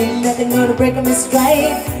 Ain't nothing gonna break my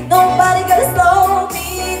stride. Nobody gonna slow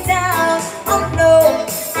me down. Oh no,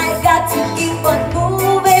 I got to keep on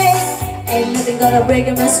moving. Ain't nothing gonna break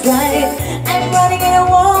my stride. I'm running and I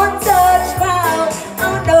won't touch ground.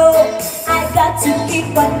 Oh no, I got to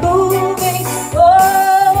keep on moving.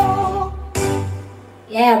 Oh,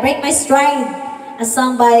 yeah, Break My Stride, a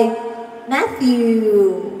song by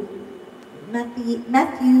Matthew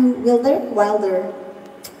Wilder.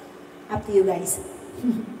 Up to you guys.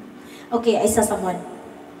 Okay, I saw someone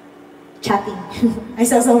chatting. I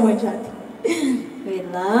saw someone chatting. Wait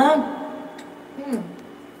lang.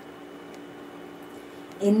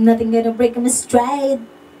 Ain't nothing gonna break my stride.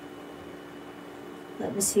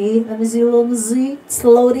 Let me see. It's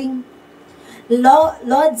loading.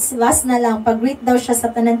 Lods, last na lang. Pag-greet daw siya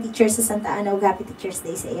sa tanan teachers sa Santa Ana. Happy Teacher's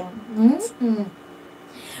Day sa iyo.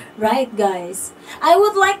 Right, guys. I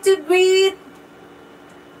would like to greet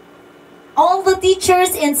all the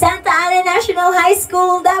teachers in Santa Ana National High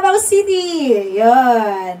School, Davao City.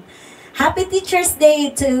 Yan. Happy Teacher's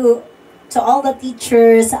Day to all the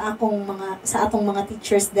teachers sa atong mga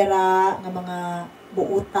teachers dira nga mga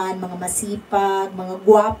buutan, mga masipag, mga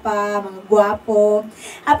gwapa, mga gwapo.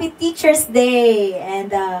 Happy Teacher's Day.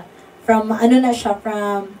 And from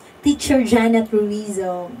from Teacher Janet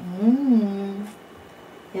Ruizo.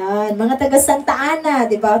 Yan, mga taga Santa Ana,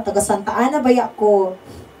 'di ba? Taga Santa Ana ba ako?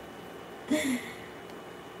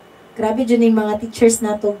 Grabe dyan yung mga teachers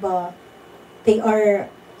na to ba? They are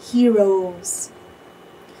heroes.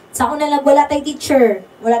 Sa ako na lang, wala tayo teacher.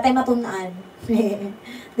 Wala tayo matunan.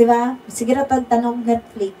 Di ba? Sige na pagtanong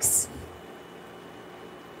Netflix.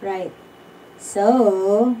 Right.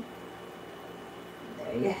 So,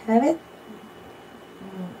 there you have it.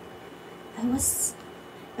 I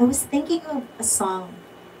was thinking of a song.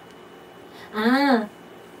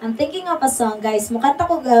 I'm thinking of a song, guys. Mukanta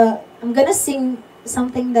ko, I'm gonna sing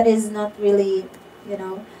something that is not really,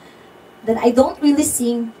 that I don't really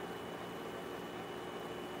sing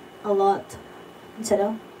a lot. Instead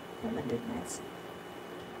of 100 minutes.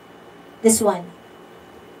 This one.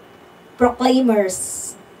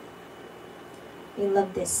 Proclaimers. We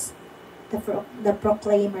love this. The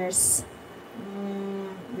Proclaimers.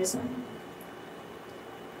 This one.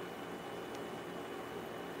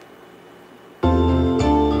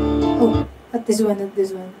 Oh, not this one, not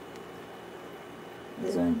this one.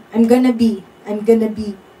 This one. I'm gonna be.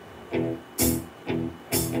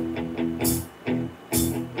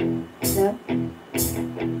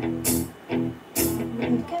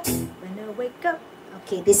 When I wake up.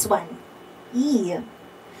 Okay, this one.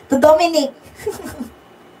 To Dominic.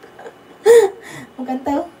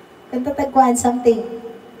 Kanta tagkuhan something.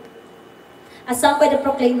 A song by the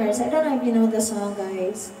Proclaimers. I don't know if you know the song,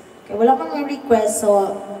 guys. Okay, wala pang request,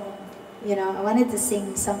 so I wanted to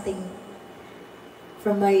sing something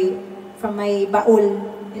from my baul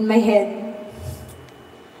in my head.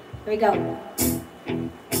 Here we go.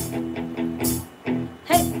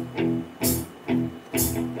 Hey.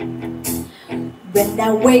 When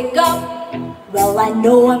I wake up, well, I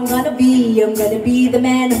know I'm gonna be the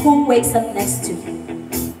man who wakes up next to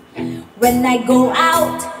you. When I go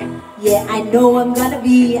out,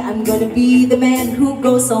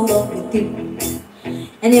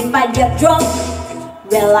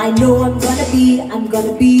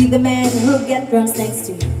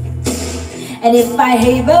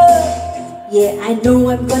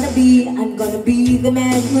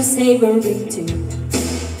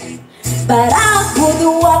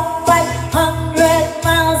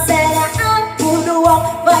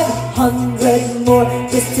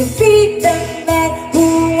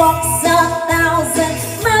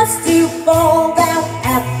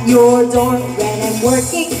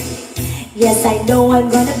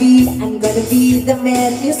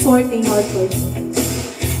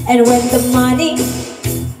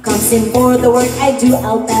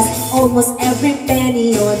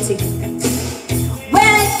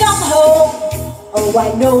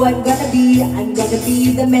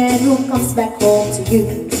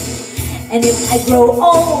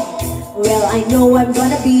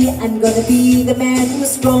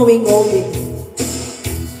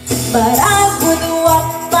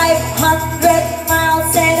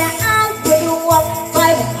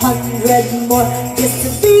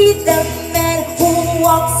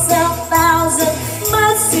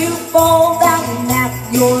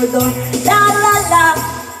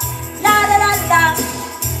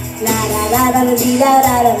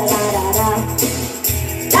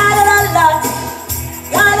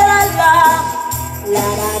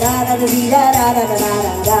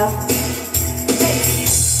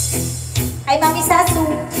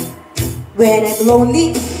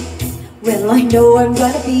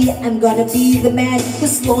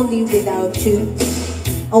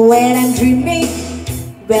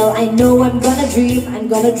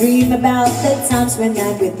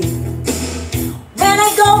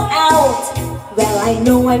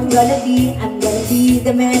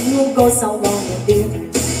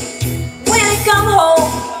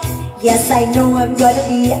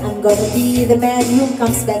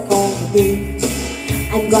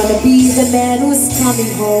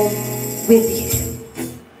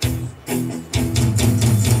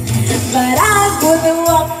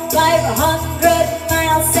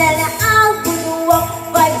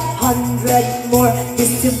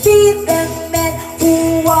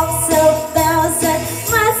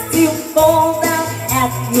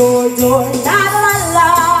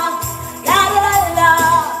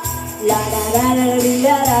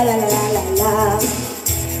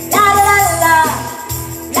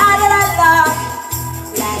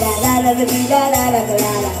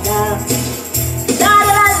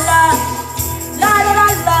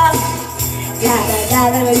 La la la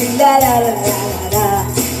la la la la la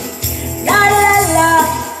la la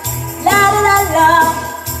la la la la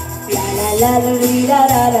la la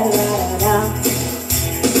la la la la.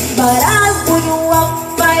 But I would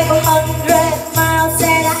walk 500 miles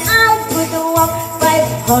and I would walk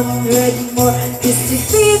 500 more just to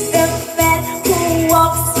be the man who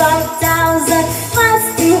walks 1,000 miles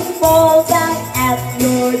to fall down at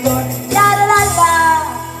your door. La la la la.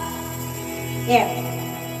 Yeah.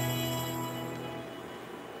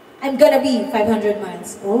 I'm gonna be 500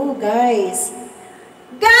 miles. Oh, guys.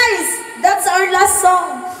 Guys, that's our last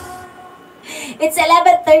song. It's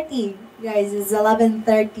 11:30. Guys, it's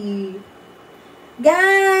 11:30.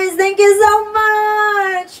 Guys, thank you so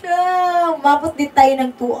much. Umabot din tayo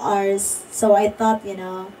ng 2 hours. So I thought,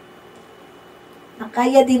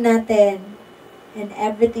 nakaya din natin. And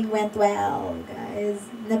everything went well, guys.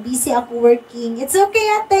 Na-busy ako working. It's okay,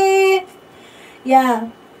 ate.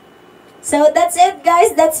 Yeah. So that's it,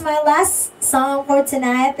 guys. That's my last song for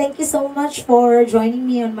tonight. Thank you so much for joining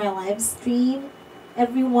me on my live stream.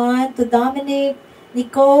 Everyone, to Dominic,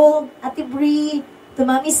 Nicole, Ate Bree, to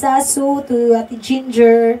Mami Sasu, to Ate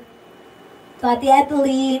Ginger, to Ate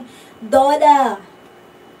Adeline, Doda,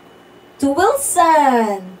 to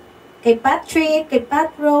Wilson, kay Patrick, kay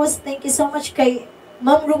Pat Rose, thank you so much kay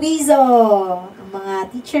Ma'am Ruizo, ang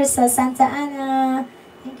mga teachers sa Santa Ana,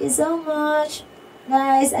 thank you so much.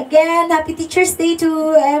 Guys, again, happy Teacher's Day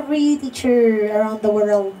to every teacher around the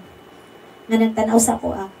world. Nga nagtanaw sa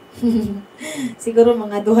ko siguro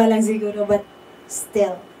mga duha lang siguro, but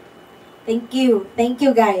still. Thank you. Thank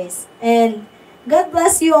you, guys. And God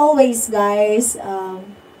bless you always, guys.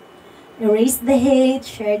 Erase the hate,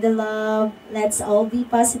 share the love. Let's all be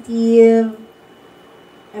positive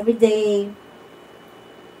every day.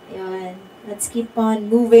 Ayan. Let's keep on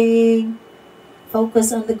moving.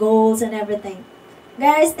 Focus on the goals and everything.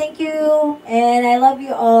 Guys, thank you. And I love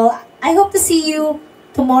you all. I hope to see you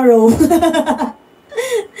tomorrow.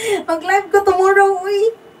 Mag-live ko tomorrow,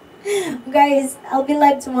 uy. Guys, I'll be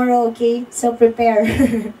live tomorrow, okay? So prepare.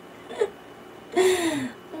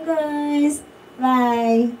 Guys,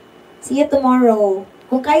 bye. See you tomorrow.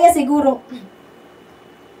 Kung kaya siguro.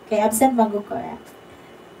 Okay, absent mag ko.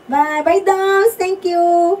 Bye. Bye, Doms. Thank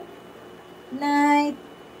you. Night.